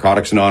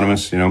 Narcotics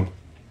Anonymous, you know.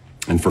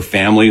 And for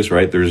families,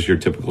 right, there's your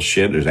typical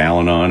shit. There's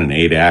Al-Anon and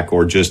ADAC,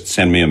 or just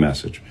send me a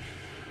message.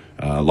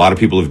 A lot of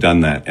people have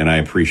done that, and I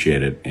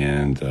appreciate it,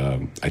 and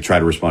I try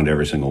to respond to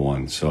every single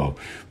one. So,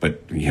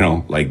 but, you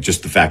know, like,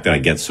 just the fact that I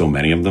get so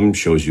many of them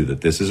shows you that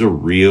this is a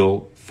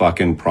real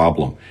fucking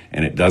problem,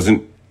 and it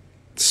doesn't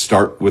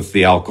start with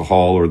the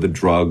alcohol or the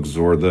drugs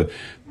or the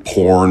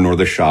porn or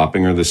the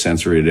shopping or the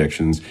sensory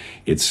addictions.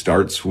 It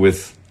starts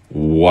with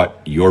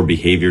what your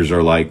behaviors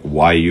are like,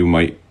 why you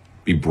might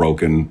be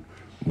broken,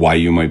 why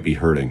you might be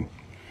hurting,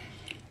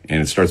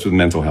 and it starts with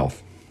mental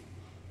health.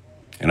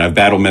 And I've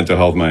battled mental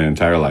health my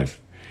entire life.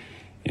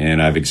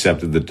 And I've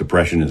accepted that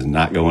depression is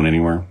not going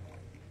anywhere.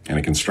 And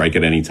it can strike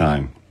at any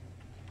time.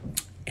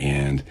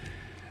 And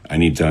I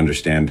need to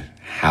understand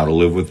how to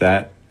live with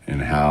that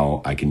and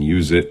how I can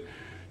use it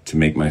to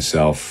make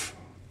myself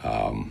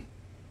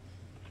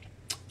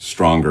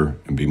stronger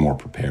and be more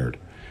prepared.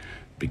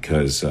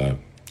 Because to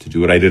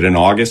do what I did in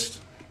August,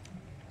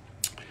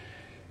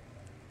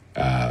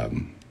 I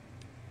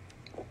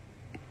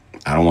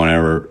don't want to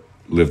ever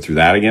live through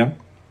that again.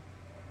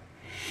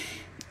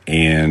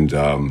 And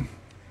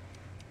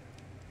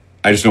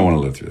I just don't want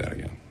to live through that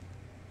again.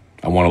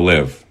 I want to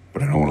live,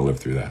 but I don't want to live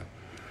through that.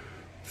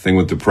 The thing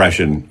with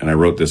depression, and I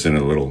wrote a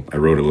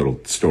little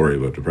story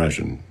about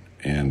depression.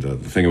 And the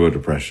thing about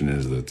depression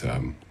is that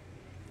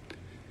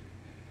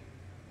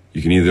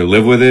you can either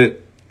live with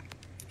it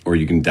or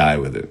you can die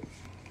with it.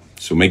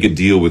 So make a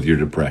deal with your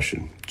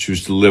depression.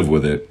 Choose to live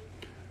with it,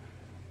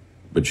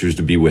 but choose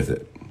to be with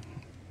it.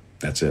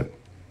 That's it.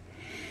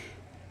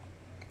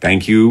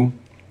 Thank you,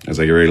 as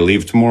I get ready to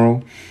leave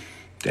tomorrow,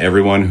 to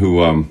everyone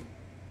who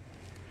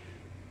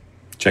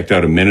checked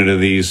out a minute of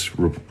these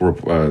little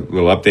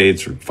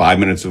updates, or 5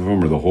 minutes of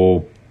them, or the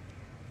whole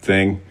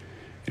thing.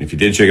 And if you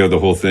did check out the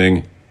whole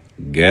thing,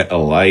 get a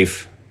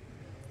life.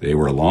 They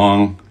were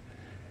long.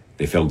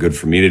 They felt good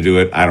for me to do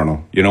it. I don't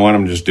know. You know what?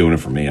 I'm just doing it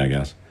for me, I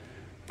guess.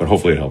 But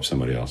hopefully it helps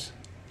somebody else.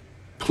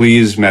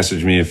 Please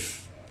message me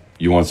if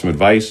you want some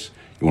advice.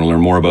 You want to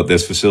learn more about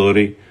this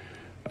facility.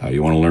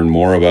 You want to learn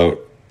more about...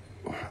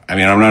 I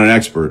mean, I'm not an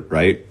expert,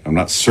 right? I'm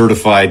not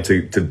certified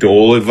to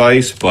dole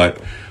advice,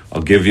 but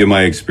I'll give you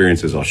my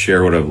experiences. I'll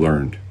share what I've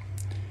learned.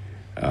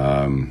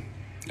 And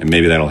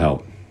maybe that'll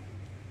help.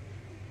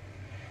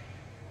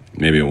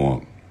 Maybe it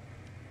won't.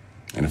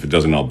 And if it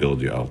doesn't, I'll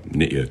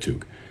knit you a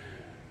toque.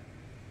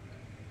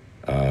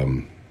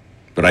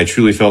 But I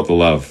truly felt the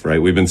love, right?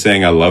 We've been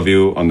saying I love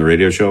you on the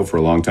radio show for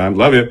a long time.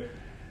 Love you.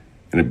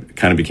 And it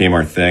kind of became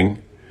our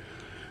thing.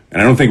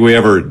 And I don't think we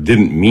ever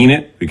didn't mean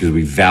it, because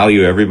we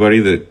value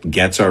everybody that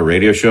gets our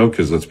radio show,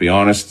 because let's be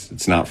honest,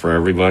 it's not for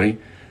everybody.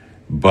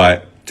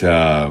 But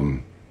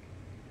going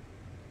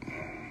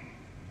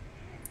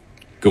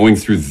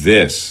through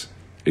this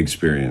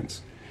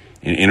experience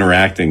and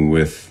interacting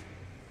with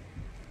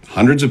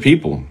hundreds of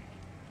people,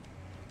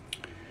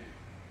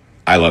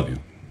 I love you.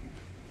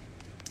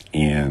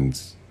 And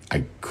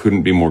I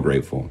couldn't be more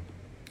grateful,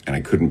 and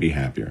I couldn't be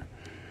happier.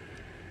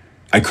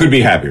 I could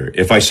be happier.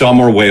 If I saw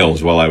more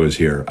whales while I was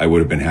here, I would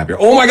have been happier.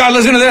 Oh my God,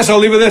 listen to this. I'll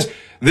leave with this.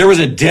 There was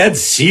a dead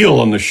seal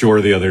on the shore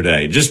the other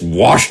day, just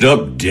washed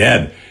up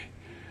dead.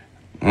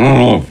 I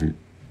don't know.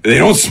 They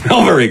don't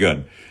smell very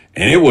good.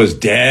 And it was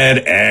dead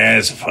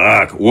as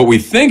fuck. What we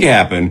think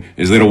happened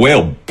is that a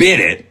whale bit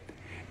it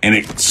and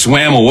it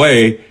swam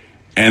away,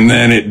 and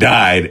then it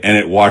died, and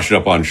it washed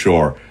up on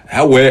shore.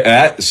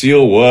 That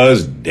seal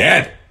was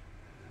dead.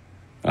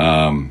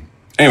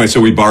 Anyway,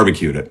 so we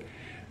barbecued it.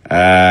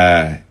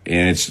 And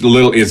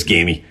it's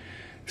gamey.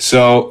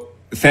 So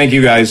thank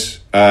you guys.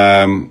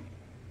 I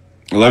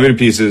love you to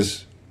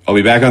pieces. I'll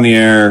be back on the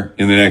air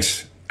in the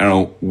next,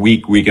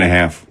 week and a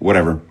half,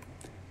 whatever.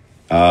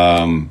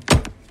 Fucking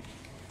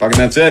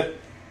that's it.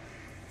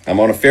 I'm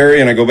on a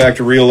ferry and I go back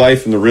to real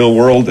life in the real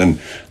world,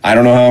 and I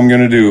don't know how I'm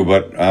going to do,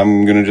 but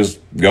I'm going to just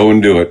go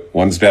and do it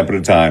one step at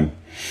a time.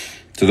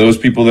 To those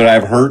people that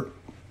I've hurt,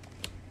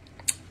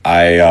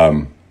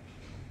 I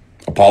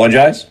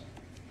apologize,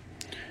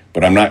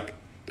 but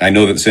I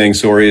know that saying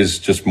sorry is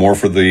just more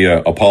for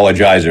the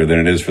apologizer than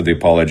it is for the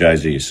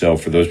apologizee. So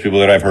for those people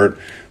that I've hurt,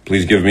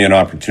 please give me an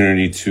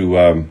opportunity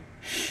to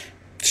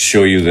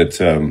show you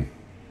that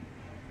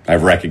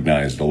I've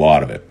recognized a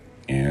lot of it.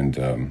 And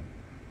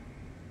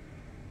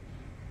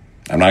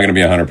I'm not going to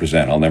be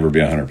 100%. I'll never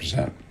be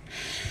 100%.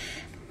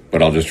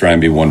 But I'll just try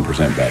and be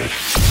 1% better.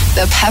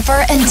 The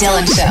Pepper and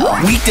Dylan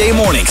Show. Weekday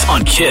mornings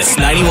on Kiss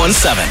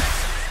 91.7.